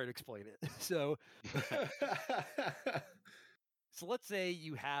get it, I'll try to explain it. So let's say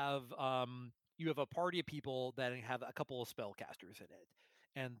you have a party of people that have a couple of spellcasters in it,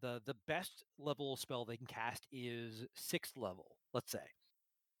 and the best level spell they can cast is 6th level, let's say.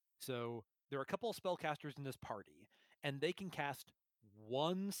 So there are a couple of spellcasters in this party, and they can cast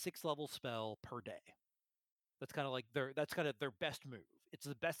 1 6th level spell per day. That's kind of their best move. It's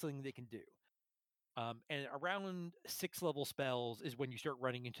the best thing they can do. And around 6th level spells is when you start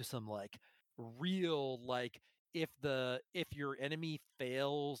running into some like real like if your enemy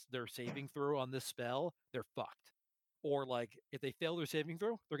fails their saving throw on this spell, they're fucked. Or like if they fail their saving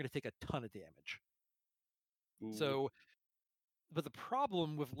throw, they're going to take a ton of damage. Ooh. So, but the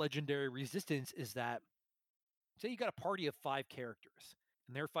problem with legendary resistance is that, say you got a party of 5 characters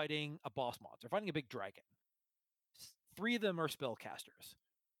and they're fighting a boss monster, they're fighting a big dragon. 3 of them are spellcasters.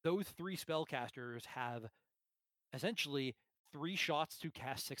 Those 3 spellcasters have essentially 3 shots to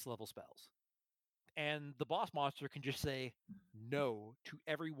cast 6-level spells. And the boss monster can just say no to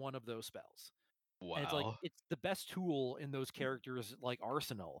every one of those spells. Wow. And it's like, it's the best tool in those characters' like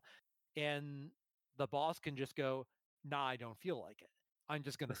arsenal. And the boss can just go, nah, I don't feel like it. I'm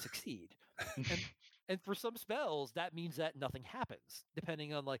just going to succeed. And for some spells, that means that nothing happens,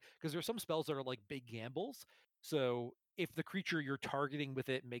 depending on like, because there's some spells that are like big gambles. So if the creature you're targeting with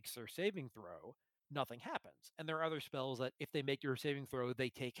it makes their saving throw, nothing happens. And there are other spells that if they make your saving throw, they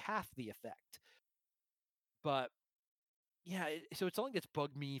take half the effect. But yeah, so it's something that's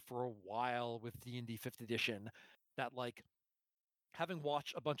bugged me for a while with D&D 5th edition, that like having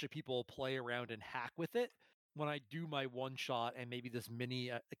watched a bunch of people play around and hack with it, when I do my one shot and maybe this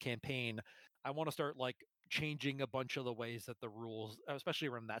mini campaign, I want to start like changing a bunch of the ways that the rules, especially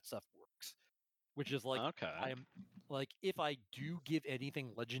around that stuff, works. Which is like, Okay. I'm like, if I do give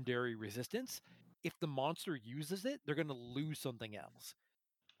anything legendary resistance, if the monster uses it, they're going to lose something else.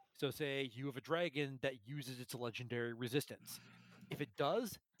 So say you have a dragon that uses its legendary resistance. If it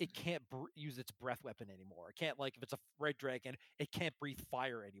does, it can't use its breath weapon anymore. It can't, like, if it's a red dragon, it can't breathe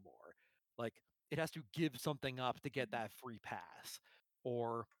fire anymore. Like, it has to give something up to get that free pass.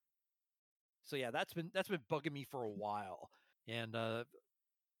 Or so yeah, that's been bugging me for a while. And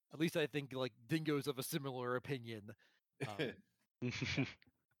at least I think like Dingo's of a similar opinion.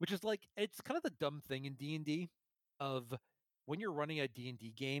 Which is like, it's kind of the dumb thing in D&D of when you're running a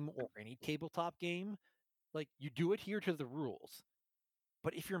D&D game or any tabletop game, like you do adhere to the rules.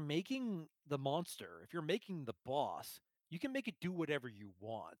 But if you're making the monster, if you're making the boss, you can make it do whatever you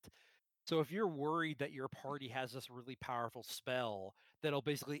want. So if you're worried that your party has this really powerful spell that'll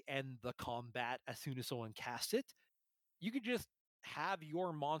basically end the combat as soon as someone casts it, you could just have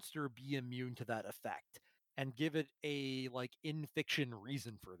your monster be immune to that effect and give it a like in fiction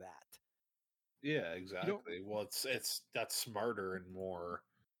reason for that. Yeah, exactly. Well, it's that's smarter and more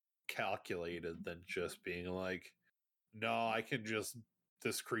calculated than just being like, no, I can just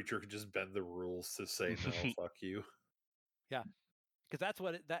this creature can just bend the rules to say no, fuck you. Yeah, because that's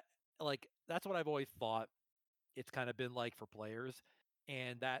what I've always thought it's kind of been like for players,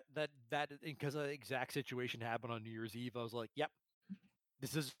 and that because the exact situation happened on New Year's Eve, I was like, yep,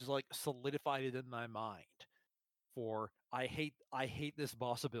 this is like solidified it in my mind. For I hate this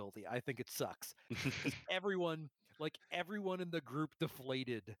boss ability. I think it sucks. Because everyone in the group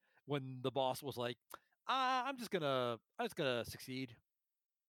deflated when the boss was like, I'm just gonna succeed.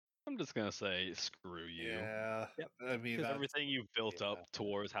 I'm just gonna say screw you. Yeah, Yep. I mean Because everything you've built up yeah.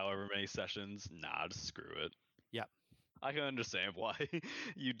 towards however many sessions, nah, just screw it. Yep. I can understand why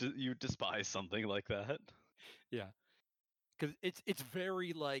you despise something like that. Yeah. Because it's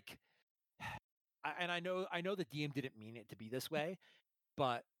very like, and I know the DM didn't mean it to be this way,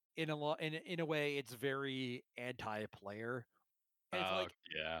 but in a way, it's very anti-player. And it's like,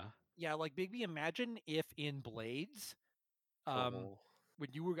 Yeah. yeah, like maybe imagine if in Blades, Oh, when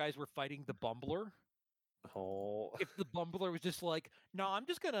you guys were fighting the Bumbler, oh. if the Bumbler was just like, no, I'm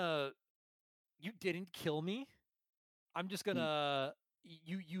just gonna, you didn't kill me. I'm just gonna,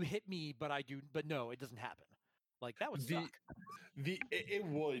 you hit me, but no, it doesn't happen. Like that would suck. It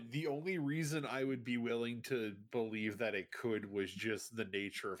would. The only reason I would be willing to believe that it could was just the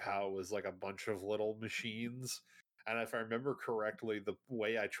nature of how it was like a bunch of little machines. And if I remember correctly, the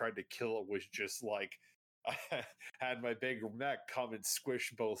way I tried to kill it was just like I had my big mech come and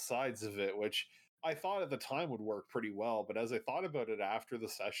squish both sides of it, which I thought at the time would work pretty well. But as I thought about it after the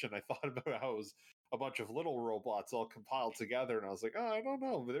session, I thought about how it was a bunch of little robots all compiled together, and I was like, oh, I don't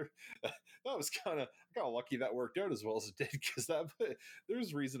know, but that was kind of lucky that worked out as well as it did, because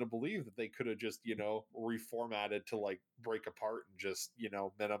there's reason to believe that they could have just reformatted to like break apart and just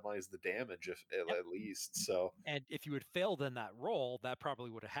minimize the damage at least. So And if you had failed in that roll, that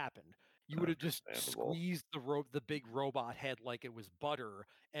probably would have happened. You would have just understandable. squeezed the big robot head like it was butter,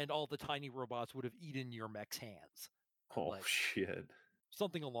 and all the tiny robots would have eaten your mech's hands. Oh Like shit.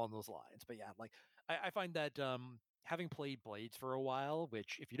 something along those lines. But yeah, like I find that having played Blades for a while,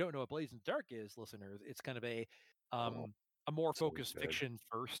 which if you don't know what Blades in the Dark is, listeners, it's kind of a Oh, more it's always focused good. fiction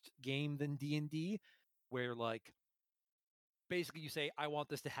first game than D&D, where like basically you say I want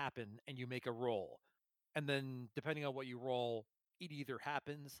this to happen and you make a roll. And then depending on what you roll, it either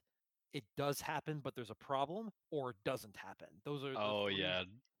happens, it does happen, but there's a problem, or it doesn't happen. Those are the Oh three. yeah.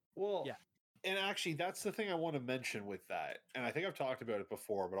 Well, Yeah. and actually, that's the thing I want to mention with that. And I think I've talked about it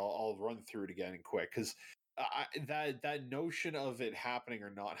before, but I'll run through it again and quick, because that notion of it happening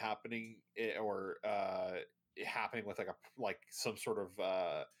or not happening, or it happening with like some sort of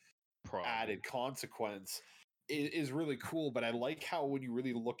Problem. added consequence, is really cool. But I like how when you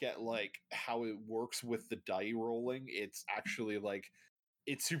really look at like how it works with the die rolling, it's actually like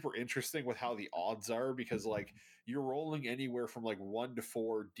it's super interesting with how the odds are, because like you're rolling anywhere from like 1 to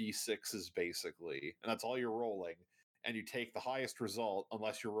 4 d6s basically, and that's all you're rolling, and you take the highest result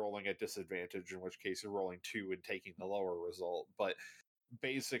unless you're rolling at disadvantage, in which case you're rolling 2 and taking the lower result. But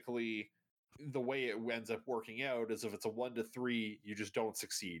basically the way it ends up working out is if it's a 1 to 3, you just don't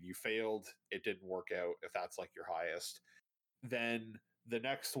succeed, you failed, it didn't work out if that's like your highest. Then the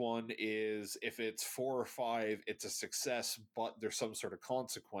next one is if it's 4 or 5, it's a success, but there's some sort of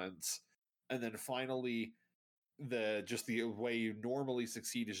consequence. And then finally, the way you normally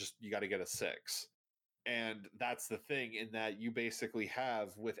succeed is just you got to get a 6. And that's the thing, in that you basically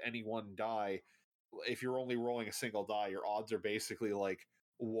have with any one die, if you're only rolling a single die, your odds are basically like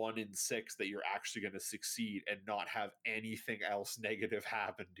 1 in 6 that you're actually going to succeed and not have anything else negative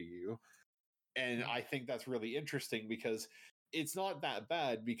happen to you. And I think that's really interesting because it's not that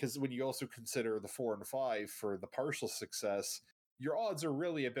bad, because when you also consider the 4 and 5 for the partial success, your odds are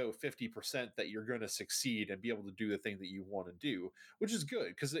really about 50% that you're going to succeed and be able to do the thing that you want to do, which is good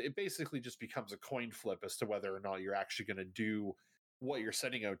because it basically just becomes a coin flip as to whether or not you're actually going to do what you're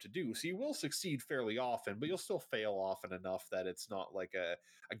setting out to do. So you will succeed fairly often, but you'll still fail often enough that it's not like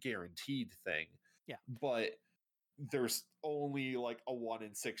a guaranteed thing. Yeah. But there's only like a 1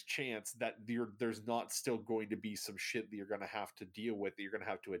 in 6 chance that there's not still going to be some shit that you're going to have to deal with, that you're going to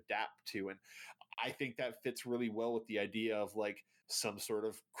have to adapt to. And I think that fits really well with the idea of like some sort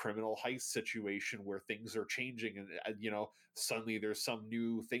of criminal heist situation where things are changing, and suddenly there's some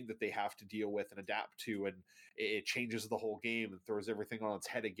new thing that they have to deal with and adapt to, and it changes the whole game and throws everything on its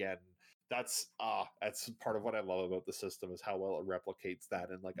head again. That's part of what I love about the system, is how well it replicates that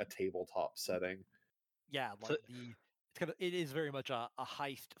in like a tabletop setting. Yeah, So- it is very much a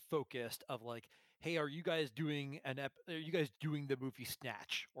heist focused of like, hey, are you guys doing the movie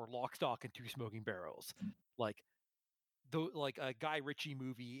Snatch or Lock, Stock, and Two Smoking Barrels? Like a Guy Ritchie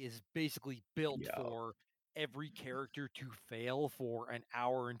movie is basically built Yeah. for every character to fail for an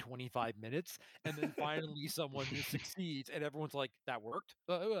hour and 25 minutes, and then finally someone succeeds, and everyone's like, that worked,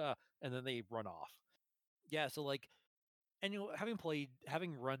 and then they run off. Yeah, so like, and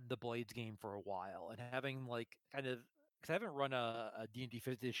having run the Blades game for a while, and having like kind of, because I haven't run a D&D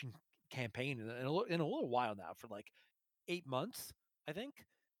 5th edition campaign in a little while now, for like 8 months, I think,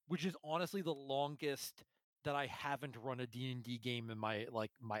 which is honestly the longest that I haven't run a D&D game in my adult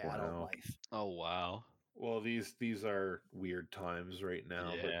Wow. life. Oh wow. Well, these are weird times right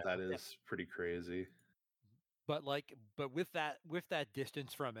now, Yeah. but that is pretty crazy. But with that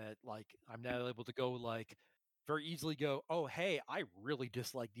distance from it, like I'm now able to go like very easily go, oh hey, I really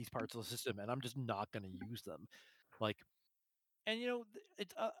dislike these parts of the system, and I'm just not going to use them. Like, and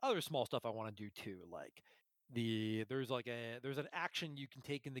it's other small stuff I want to do too. Like there's an action you can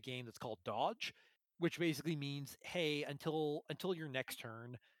take in the game that's called dodge, which basically means, hey, until your next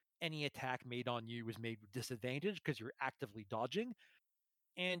turn, any attack made on you is made with disadvantage because you're actively dodging,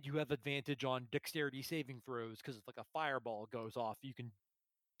 and you have advantage on dexterity saving throws because if like a fireball goes off, you can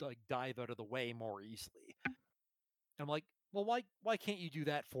like dive out of the way more easily. I'm like, well, why can't you do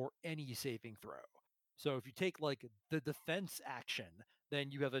that for any saving throw? So if you take like the defense action,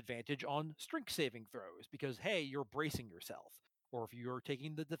 then you have advantage on strength saving throws because hey, you're bracing yourself. Or if you're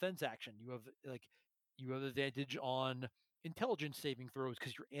taking the defense action, you have advantage on intelligence saving throws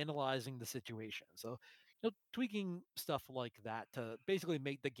because you're analyzing the situation. So tweaking stuff like that to basically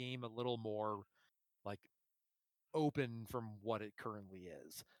make the game a little more like open from what it currently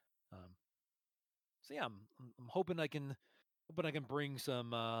is. So yeah, I'm hoping I can bring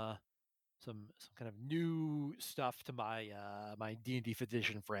some kind of new stuff to my my D&D 5th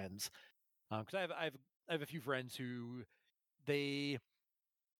edition friends, because I have a few friends who they're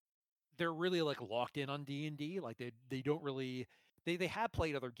really like locked in on D&D. Like they don't really they have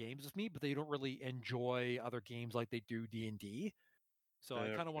played other games with me, but they don't really enjoy other games like they do D&D. So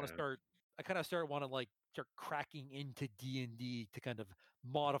I kind of want to Okay. want to like start cracking into D&D to kind of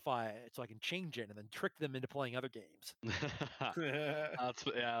modify it so I can change it and then trick them into playing other games.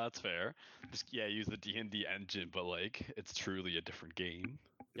 That's fair. Just use the D&D engine, but like it's truly a different game.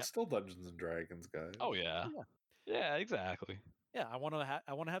 It's still Dungeons and Dragons, guys. Oh yeah. Yeah. Yeah, exactly. Yeah, I want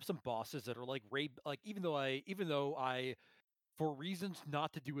to have some bosses that are like even though I for reasons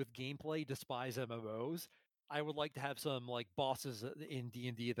not to do with gameplay despise MMOs, I would like to have some like bosses in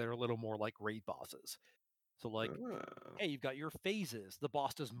D&D that are a little more like raid bosses. So like, hey, you've got your phases. The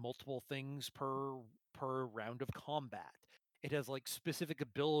boss does multiple things per round of combat. It has like specific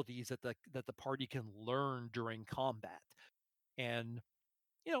abilities that the party can learn during combat. And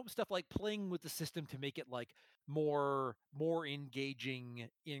stuff like playing with the system to make it like more engaging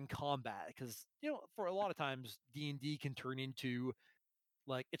in combat, because for a lot of times D&D can turn into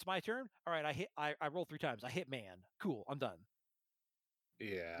like, it's my turn, all right, I roll 3 times, I hit man, cool, I'm done.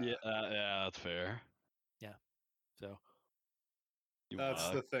 Yeah. Yeah, that's fair. So That's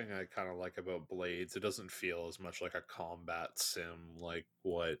the thing I kind of like about Blades. It doesn't feel as much like a combat sim like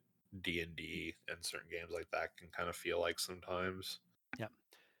what D&D and certain games like that can kind of feel like sometimes. yeah,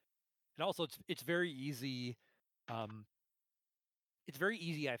 and also it's very easy. It's very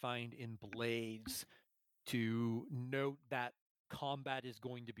easy, I find, in Blades to note that combat is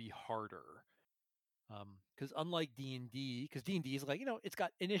going to be harder. Because unlike D&D, because D&D is like, it's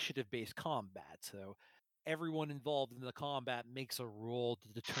got initiative-based combat, so everyone involved in the combat makes a roll to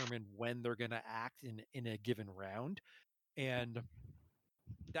determine when they're going to act in a given round, and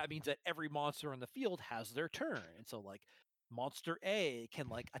that means that every monster on the field has their turn. And so, like, monster A can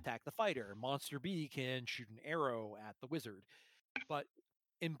like attack the fighter, monster B can shoot an arrow at the wizard. But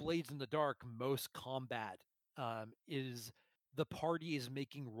in Blades in the Dark, most combat is the party is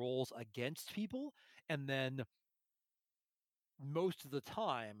making rolls against people, and then most of the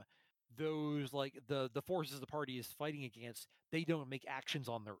time those, like, the forces the party is fighting against, they don't make actions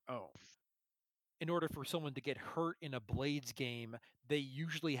on their own. In order for someone to get hurt in a Blades game, they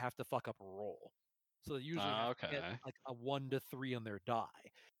usually have to fuck up a roll. So they usually have to get Okay. like a 1 to 3 on their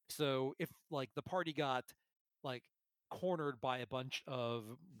die. So if like the party got like cornered by a bunch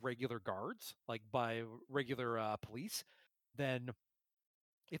of regular guards, like by regular police, then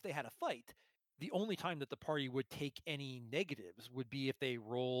if they had a fight, the only time that the party would take any negatives would be if they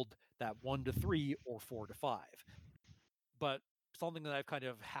rolled that 1 to 3 or 4 to 5. But something that I've kind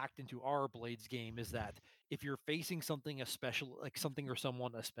of hacked into our Blades game is that if you're facing something especially, like something or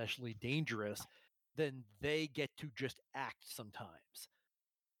someone especially dangerous, then they get to just act sometimes.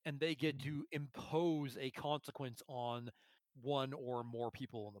 And they get to impose a consequence on one or more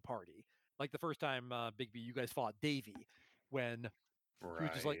people in the party. Like the first time, Big B, you guys fought Davy, when he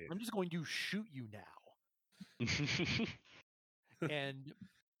was just like, Right. I'm just going to shoot you now. And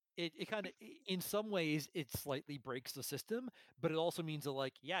it kind of, in some ways, it slightly breaks the system, but it also means that,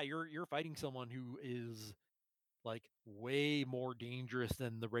 like, yeah, you're fighting someone who is like way more dangerous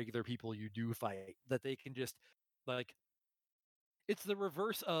than the regular people you do fight, that they can just like, it's the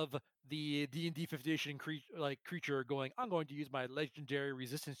reverse of the D&D 5th edition creature going, I'm going to use my legendary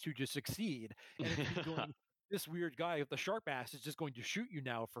resistance to just succeed, and it's me going, this weird guy with the sharp ass is just going to shoot you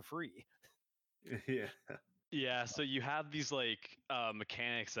now for free. Yeah. Yeah, so you have these like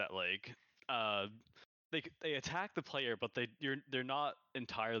mechanics that like uh they attack the player, but they're not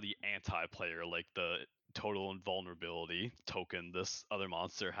entirely anti-player, like the total invulnerability token this other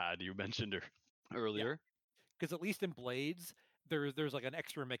monster had you mentioned earlier. Because at least in Blades, there's like an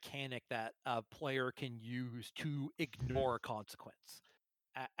extra mechanic that a player can use to ignore a consequence.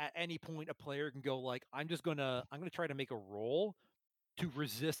 At any point, a player can go like, I'm gonna try to make a roll to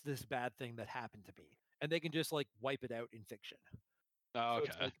resist this bad thing that happened to me, and they can just like wipe it out in fiction. Oh, So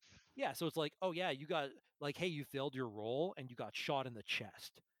it's okay. like, yeah, so it's like, oh yeah, you got like, hey, you failed your roll and you got shot in the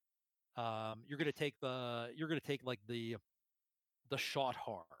chest. You're gonna take like the shot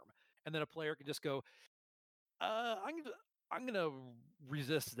harm, and then a player can just go, I'm gonna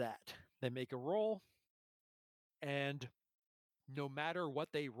resist that. They make a roll, and no matter what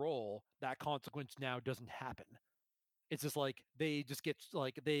they roll, that consequence now doesn't happen. It's just like they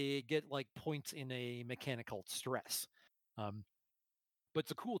get like points in a mechanical stress. Um, but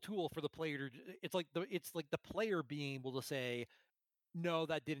it's a cool tool for the player to. It's like the player being able to say, no,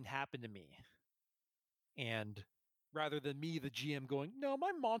 that didn't happen to me, and rather than me, the GM, going, no,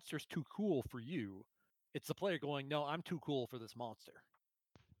 my monster's too cool for you. It's the player going, no, I'm too cool for this monster.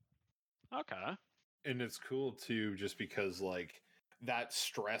 Okay. And it's cool too, just because like that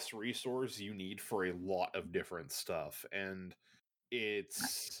stress resource you need for a lot of different stuff, and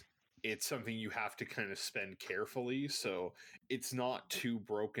it's something you have to kind of spend carefully. So it's not too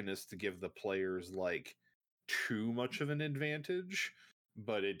broken as to give the players like too much of an advantage,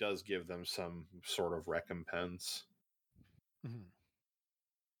 but it does give them some sort of recompense. Mm-hmm.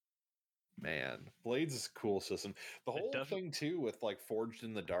 Man, Blades is a cool system. The whole thing too with like Forged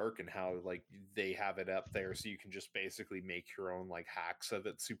in the Dark and how like they have it up there so you can just basically make your own like hacks of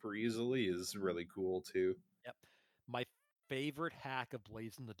it super easily is really cool too. Yep. My favorite hack of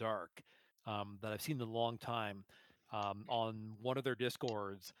Blades in the Dark, that I've seen in a long time, on one of their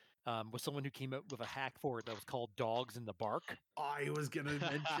discords, was someone who came up with a hack for it that was called Dogs in the Bark. I was gonna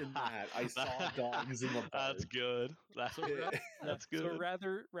mention that. I saw dogs in the bar. That's good. That's good. So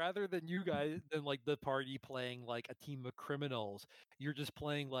rather than you guys than like the party playing like a team of criminals, you're just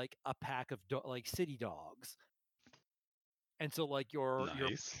playing like a pack of like city dogs. And so like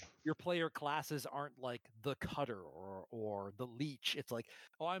Nice. your player classes aren't like the cutter or the leech. It's like,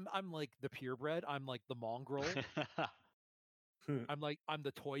 oh, I'm like the purebred. I'm like the mongrel. I'm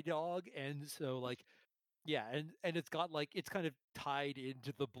the toy dog. And so like, yeah, and it's got like it's kind of tied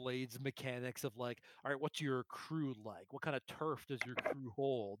into the Blades mechanics of like, all right, what's your crew like? What kind of turf does your crew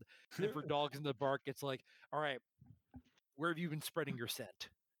hold? And then for Dogs in the Bark, it's like, all right, where have you been spreading your scent?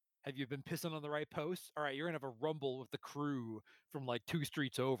 Have you been pissing on the right posts? All right, you're gonna have a rumble with the crew from like 2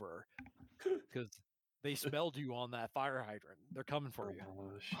 streets over because they smelled you on that fire hydrant. They're coming for you.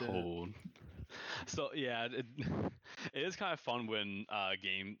 Oh, shit. Oh. So yeah, it is kind of fun when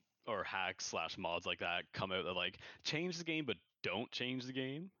game or hacks / mods like that come out that like change the game but don't change the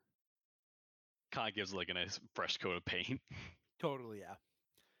game. Kind of gives like a nice fresh coat of paint. Totally,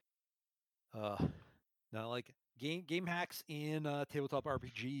 yeah. Now like game hacks in tabletop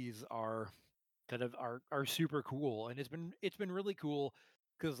RPGs are kind of are super cool, and it's been really cool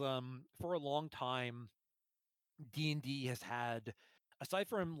because for a long time D&D has had, aside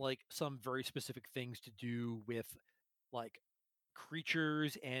from like some very specific things to do with like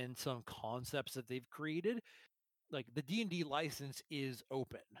creatures and some concepts that they've created, like the D&D license is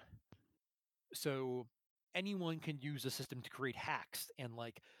open. So anyone can use the system to create hacks, and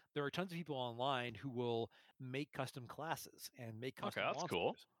like there are tons of people online who will make custom classes and make custom Okay, that's monsters.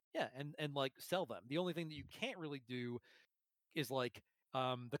 cool. Yeah, and like sell them. The only thing that you can't really do is like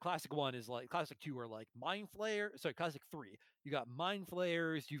the classic one is like classic 2 are like mind flayer, sorry, classic 3. You got mind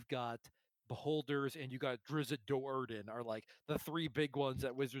flayers, you've got beholders, and you got Drizzt Do'Urden are like the 3 big ones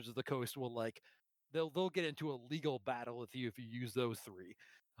that Wizards of the Coast will like they'll get into a legal battle with you if you use those 3.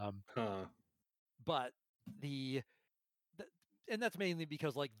 Huh. But the and that's mainly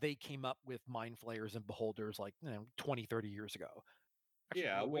because like they came up with mind flayers and beholders like 20 30 years ago. Actually,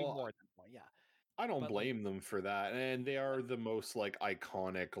 Yeah, way well, more at that point. Yeah. I don't But like, blame them for that, and they are the most like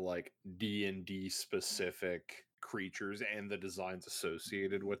iconic like D&D specific creatures and the designs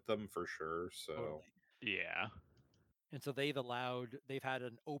associated with them for sure. So totally. Yeah. And so they've had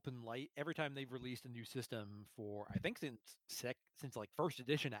an open light every time they've released a new system for, I think since like first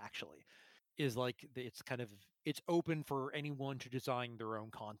edition actually, is like it's open for anyone to design their own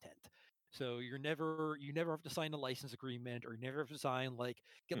content. So you never have to sign a license agreement, or you never have to sign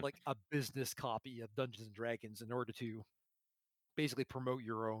get like a business copy of Dungeons and Dragons in order to basically promote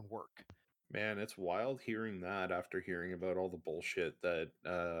your own work. man, it's wild hearing that after hearing about all the bullshit that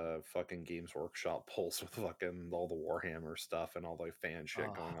fucking Games Workshop pulls with fucking all the Warhammer stuff and all the fan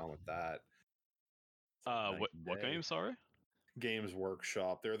shit going on with that. It's like night and What day. game? Sorry. Games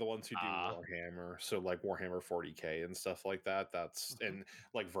Workshop, they're the ones who do Warhammer, so like Warhammer 40k and stuff like that. That's and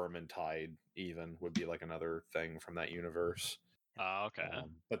like Vermintide even would be like another thing from that universe. Okay.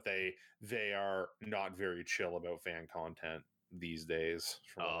 But they are not very chill about fan content these days.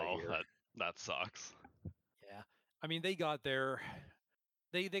 From what I hear. That sucks. Yeah, I mean they got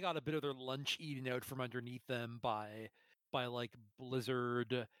they got a bit of their lunch eaten out from underneath them by like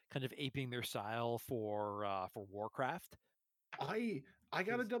Blizzard kind of aping their style for Warcraft. I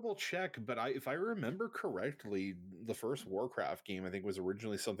gotta double check, but if I remember correctly, the first Warcraft game I think was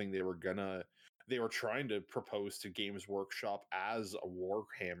originally something they were trying to propose to Games Workshop as a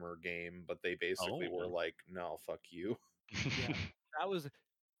Warhammer game, but they basically were like, no, fuck you. Yeah, that was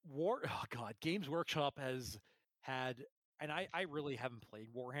oh god, Games Workshop has had, and I really haven't played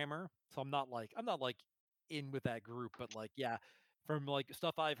Warhammer, so I'm not like in with that group, but like yeah, from like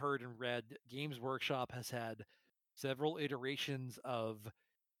stuff I've heard and read, Games Workshop has had several iterations of,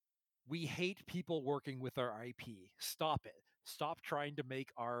 we hate people working with our IP. Stop it. Stop trying to make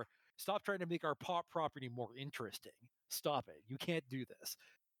our pop property more interesting. Stop it. You can't do this.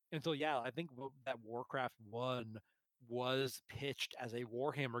 And so yeah, I think that Warcraft 1 was pitched as a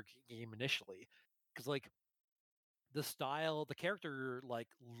Warhammer game initially, because like the character like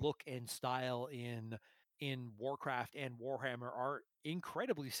look and style in Warcraft and Warhammer are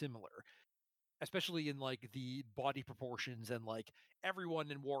incredibly similar, especially in like the body proportions, and like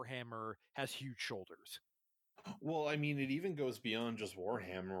everyone in Warhammer has huge shoulders. Well, I mean, it even goes beyond just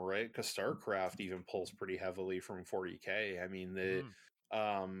Warhammer, right? Because StarCraft even pulls pretty heavily from 40k. I mean, the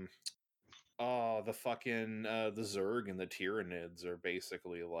the Zerg and the Tyranids are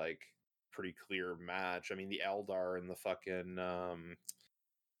basically like pretty clear match. I mean, the Eldar and the fucking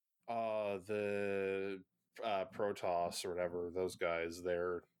the Protoss or whatever, those guys,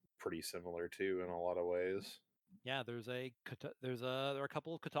 they're pretty similar too in a lot of ways. Yeah, there are a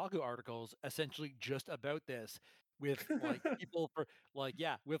couple of Kotaku articles essentially just about this with like people for like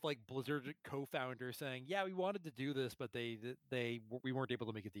with like Blizzard co-founders saying, "Yeah, we wanted to do this, but we weren't able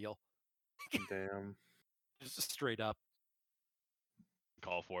to make a deal." Damn. Just straight up.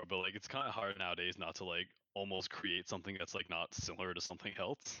 Call for it, but like it's kind of hard nowadays not to like almost create something that's like not similar to something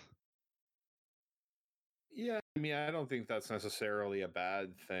else. Yeah, I mean, I don't think that's necessarily a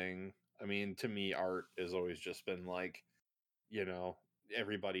bad thing. I mean, to me, art has always just been like,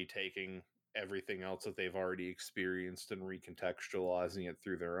 everybody taking everything else that they've already experienced and recontextualizing it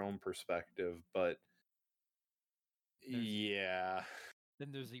through their own perspective. But yeah.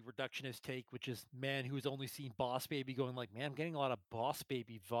 Then there's the reductionist take, which is man who's only seen Boss Baby going like, man, I'm getting a lot of Boss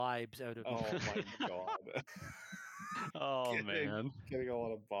Baby vibes out of Oh my god. Oh man. Getting a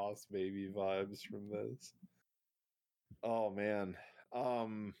lot of Boss Baby vibes from this. Oh man.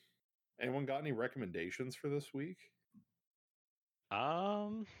 Anyone got any recommendations for this week? I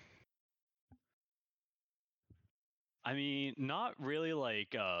mean, not really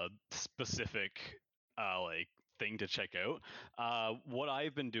like a specific like thing to check out. What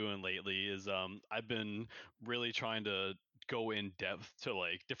I've been doing lately is I've been really trying to go in depth to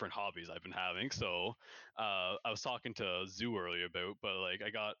like different hobbies I've been having. So I was talking to Zoo earlier about, but like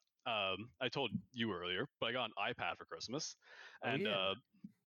I told you earlier, but I got an iPad for Christmas, and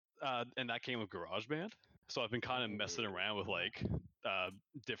and that came with GarageBand. So I've been kind of messing around with like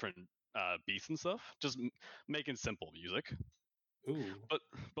different beats and stuff, just making simple music. Ooh.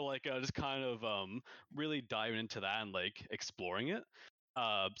 But like just kind of really diving into that and like exploring it.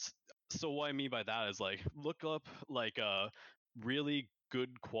 So what I mean by that is like look up like really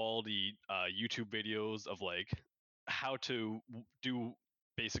good quality YouTube videos of like how to do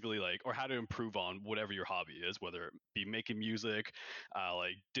basically like or how to improve on whatever your hobby is, whether it be making music,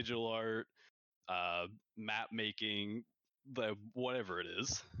 like digital art, map making, the whatever it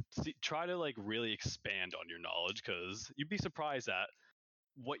is. Try to like really expand on your knowledge because you'd be surprised at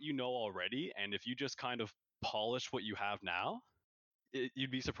what you know already, and if you just kind of polish what you have now,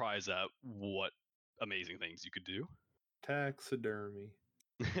 you'd be surprised at what amazing things you could do. Taxidermy.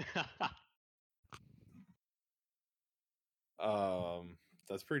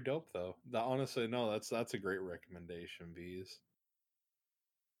 That's pretty dope though. Honestly, no, that's a great recommendation, Bees.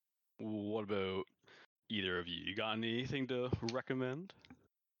 What about either of you? You got anything to recommend?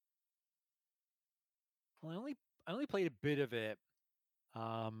 Well, I only played a bit of it.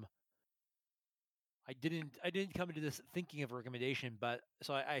 I didn't come into this thinking of a recommendation, but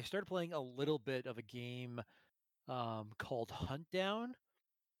so I started playing a little bit of a game called Huntdown,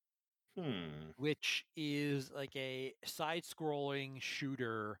 which is like a side-scrolling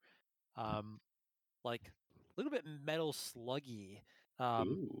shooter, like a little bit Metal Sluggy,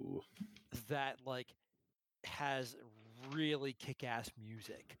 that like has really kick-ass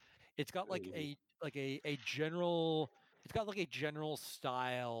music. It's got like a general. It's got like a general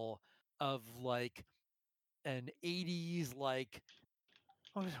style of like an 80s like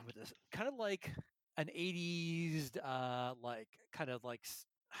what was it with this? Kind of like an 80s like kind of like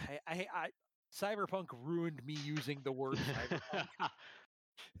I cyberpunk ruined me using the word cyberpunk.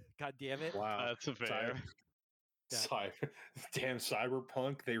 God damn it. Wow. That's fair. Damn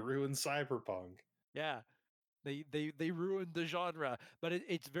cyberpunk, they ruined cyberpunk. Yeah. They ruined the genre, but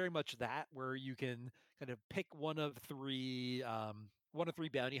it's very much that where you can kind of pick one of three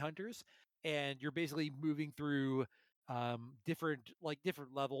bounty hunters, and you're basically moving through different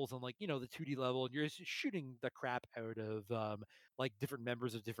levels on like the 2D level, and you're just shooting the crap out of like different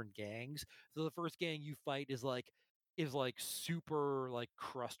members of different gangs. So the first gang you fight is like super like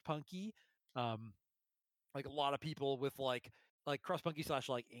crust punky, like a lot of people with like crust punky slash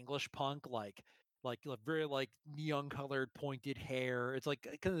like English punk like very like neon colored pointed hair. It's like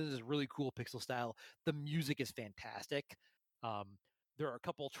kind of this really cool pixel style. The music is fantastic. There are a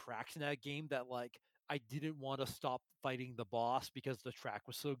couple tracks in that game that like I didn't want to stop fighting the boss because the track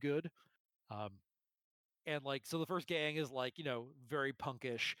was so good. And like so the first gang is like very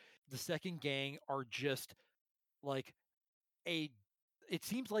punkish. The second gang are just like a it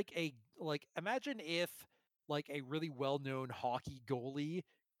seems like imagine if like a really well-known hockey goalie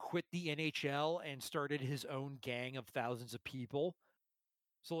quit the NHL and started his own gang of thousands of people.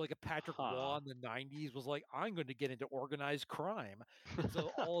 So like a Patrick Waugh in the 90s was like, I'm going to get into organized crime. And so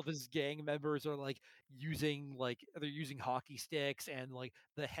all of his gang members are like they're using hockey sticks, and like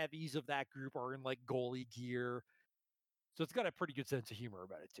the heavies of that group are in like goalie gear. So it's got a pretty good sense of humor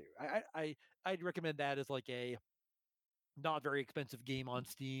about it too. I'd recommend that as like a not very expensive game on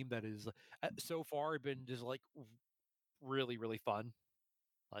Steam that is so far been just like really fun.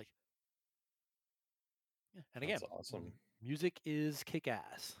 Like, yeah. And again, That's awesome. music is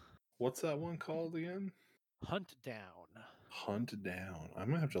kick-ass. What's that one called again? Hunt Down. Hunt Down. I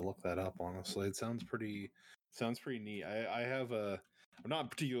might have to look that up. Honestly, it sounds pretty neat. I have I'm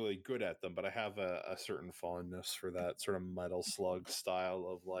not particularly good at them, but I have a certain fondness for that sort of Metal Slug style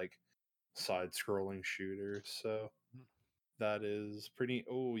of like side-scrolling shooter. So Mm. that is pretty.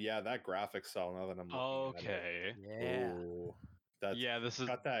 Oh yeah, that graphic style. Now that I'm looking at it, Okay. Yeah. oh, that's Yeah, this is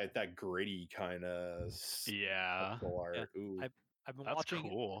got that gritty kind of yeah. art. Ooh. I've been That's watching.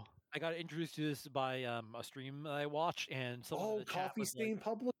 cool. I got introduced to this by a stream that I watched, and someone in Oh, the chat Coffee was like, Stain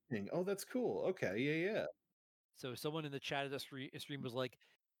Publishing. Oh, that's cool. Okay, yeah. so someone in the chat of the stream was like,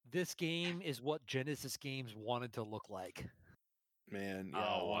 "This game is what Genesis games wanted to look like." Man, yeah,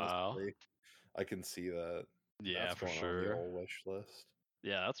 Oh wow. honestly, I can see that. Yeah, That's for going on the sure. old wish list.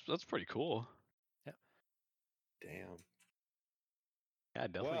 Yeah, that's pretty cool. Damn. Yeah,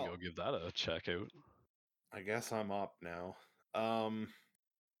 I'd definitely go Well, give that a check out. I guess I'm up now.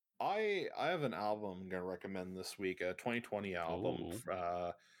 I have an album I'm gonna recommend this week, a 2020 album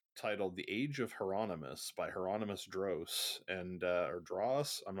Ooh. titled "The Age of Hieronymus" by Hieronymus Dross and or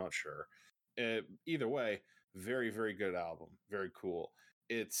Dross. I'm not sure. Either way, very very good album. Very cool.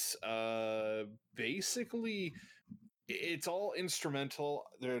 It's basically it's all instrumental.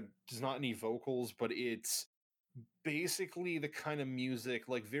 There's not any vocals, but it's basically the kind of music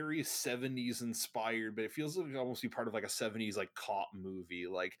like very 70s inspired, but it feels like it almost be part of like a 70s like cop movie,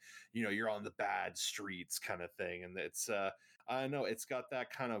 like you're on the bad streets kind of thing. And it's I don't know, it's got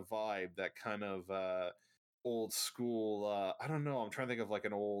that kind of vibe, that kind of old school I don't know, I'm trying to think of like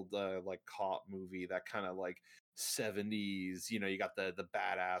an old like cop movie, that kind of like 70s, you got the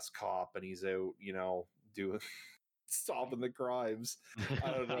badass cop and he's out doing stopping the crimes.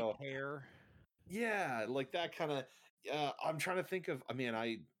 I don't White know. hair. Yeah, like that kind of. I'm trying to think of. I mean,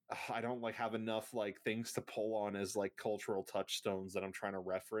 I don't like have enough like things to pull on as like cultural touchstones that I'm trying to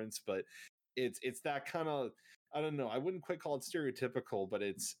reference, but it's that kind of. I don't know. I wouldn't quite call it stereotypical, but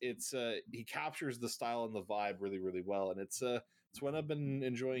it's he captures the style and the vibe really really well, and it's when I've been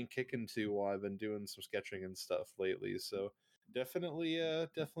enjoying kicking to while I've been doing some sketching and stuff lately. So definitely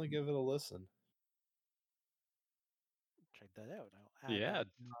give it a listen. Check that out. I'll add Yeah, that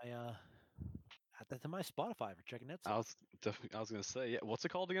to my add that to my Spotify for checking out I stuff. was definitely. I was gonna say, yeah. What's it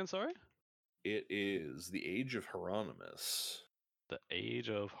called again? Sorry. It is The Age of Hieronymus. The Age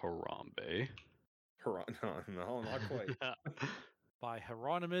of Harambe. No, not quite. By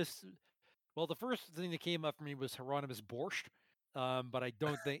Hieronymus. Well, the first thing that came up for me was Hieronymus Borscht, but I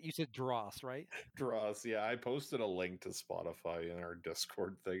don't think you said Dross, right? Dross, yeah, I posted a link to Spotify in our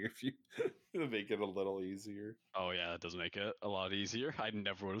Discord thing if you to make it a little easier. Oh yeah, that does make it a lot easier. I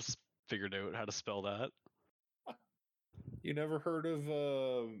never would have figured out how to spell that. You never heard of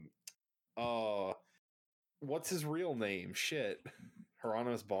what's his real name? Shit.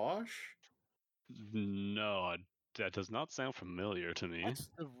 Hieronymus Bosch? No, that does not sound familiar to me. That's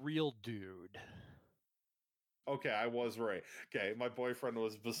the real dude. Okay, I was right. Okay, my boyfriend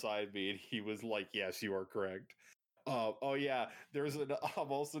was beside me and he was like, "Yes, you are correct." Oh yeah, there's an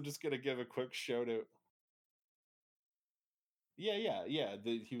I'm also just going to give a quick shout out. Yeah.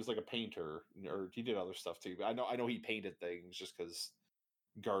 He was like a painter, or he did other stuff too. But I know he painted things just because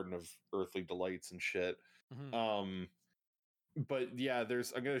Garden of Earthly Delights and shit. Mhm. But yeah,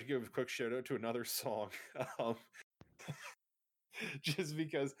 I'm gonna give a quick shout out to another song, um, just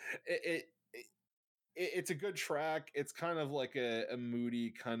because it's a good track. It's kind of like a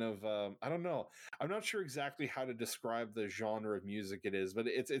moody kind of. I don't know. I'm not sure exactly how to describe the genre of music it is, but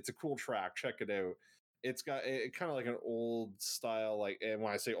it's a cool track. Check it out. It's got it kind of like an old style, like, and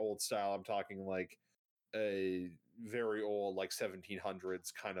when I say old style, I'm talking like a very old, like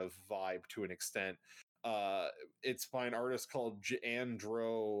 1700s kind of vibe to an extent. It's by an artist called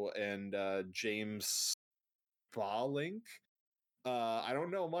Andro and James Spalink. I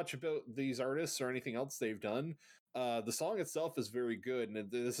don't know much about these artists or anything else they've done. The song itself is very good, and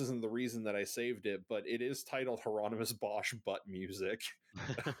this isn't the reason that I saved it, but it is titled Hieronymus Bosch Butt Music,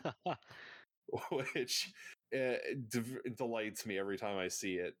 which delights me every time I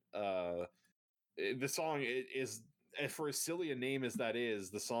see it. The song is, for as silly a name as that is,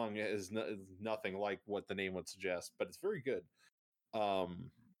 the song is nothing like what the name would suggest, but it's very good.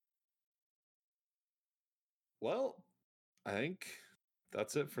 Well, I think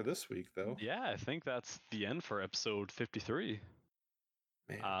that's it for this week, though. Yeah, I think that's the end for episode 53.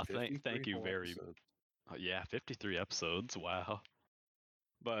 Man, 53 thank you whole very. episodes. Yeah, 53 episodes. Wow.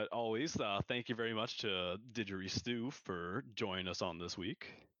 But always, thank you very much to Didgeridoo for joining us on this week.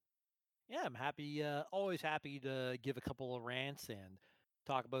 Yeah, I'm happy. Always happy to give a couple of rants and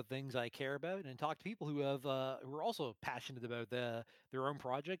talk about things I care about, and talk to people who have who are also passionate about their own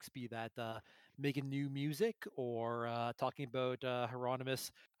projects, be that making new music or talking about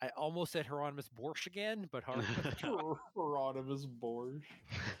Hieronymus. I almost said Hieronymus Borscht again, but Hieronymus Borscht.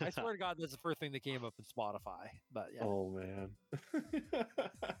 I swear to God, that's the first thing that came up in Spotify. But yeah. Oh man,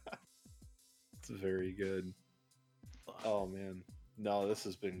 it's very good. Oh man, no, this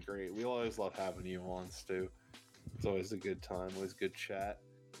has been great. We always love having you on, Stu. It's always a good time, always good chat,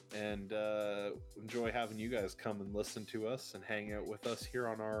 and enjoy having you guys come and listen to us and hang out with us here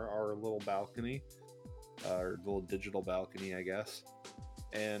on our little balcony, our little digital balcony, I guess.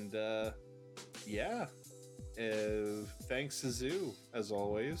 And yeah, thanks to Zoo as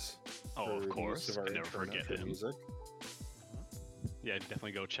always. Oh, of for the course. use of our I never internet forget for him. music. Yeah,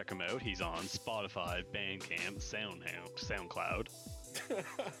 definitely go check him out. He's on Spotify, Bandcamp, SoundCloud.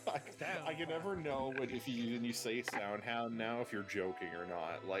 I can never know if you say SoundHound now if you're joking or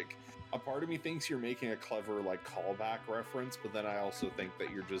not. Like, a part of me thinks you're making a clever like callback reference, but then I also think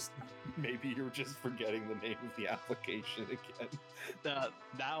that you're just forgetting the name of the application again. That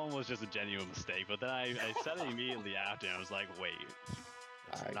one was just a genuine mistake, but then I said it immediately after, and I was like, wait,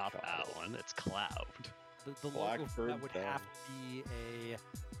 it's I not caught that it. one. It's Cloud. The logo for that Blackbird would Bell. have to be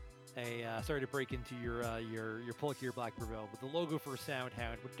a sorry to break into your pull here, Blackbird Bell, but the logo for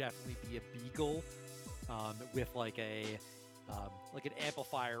SoundHound would definitely be a beagle with like an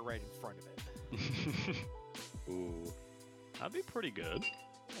amplifier right in front of it. Ooh, That'd be pretty good.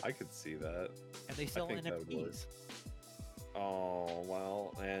 I could see that. And they sell think that would work. NFTs. Oh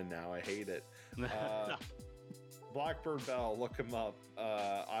well, and now I hate it. No. Blackbird Bell, look him up.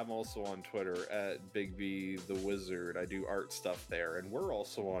 I'm also on Twitter at Big B the Wizard. I do art stuff there, and we're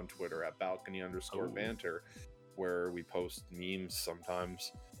also on Twitter at balcony_banter, where we post memes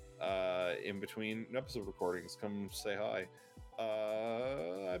sometimes in between episode recordings. Come say hi.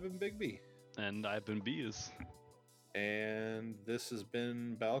 I've been Big B, And I've been Bees. and this has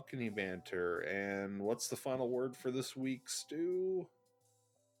been Balcony Banter. And what's the final word for this week, Stu?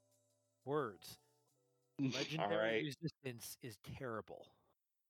 Words. Legendary right. resistance is terrible.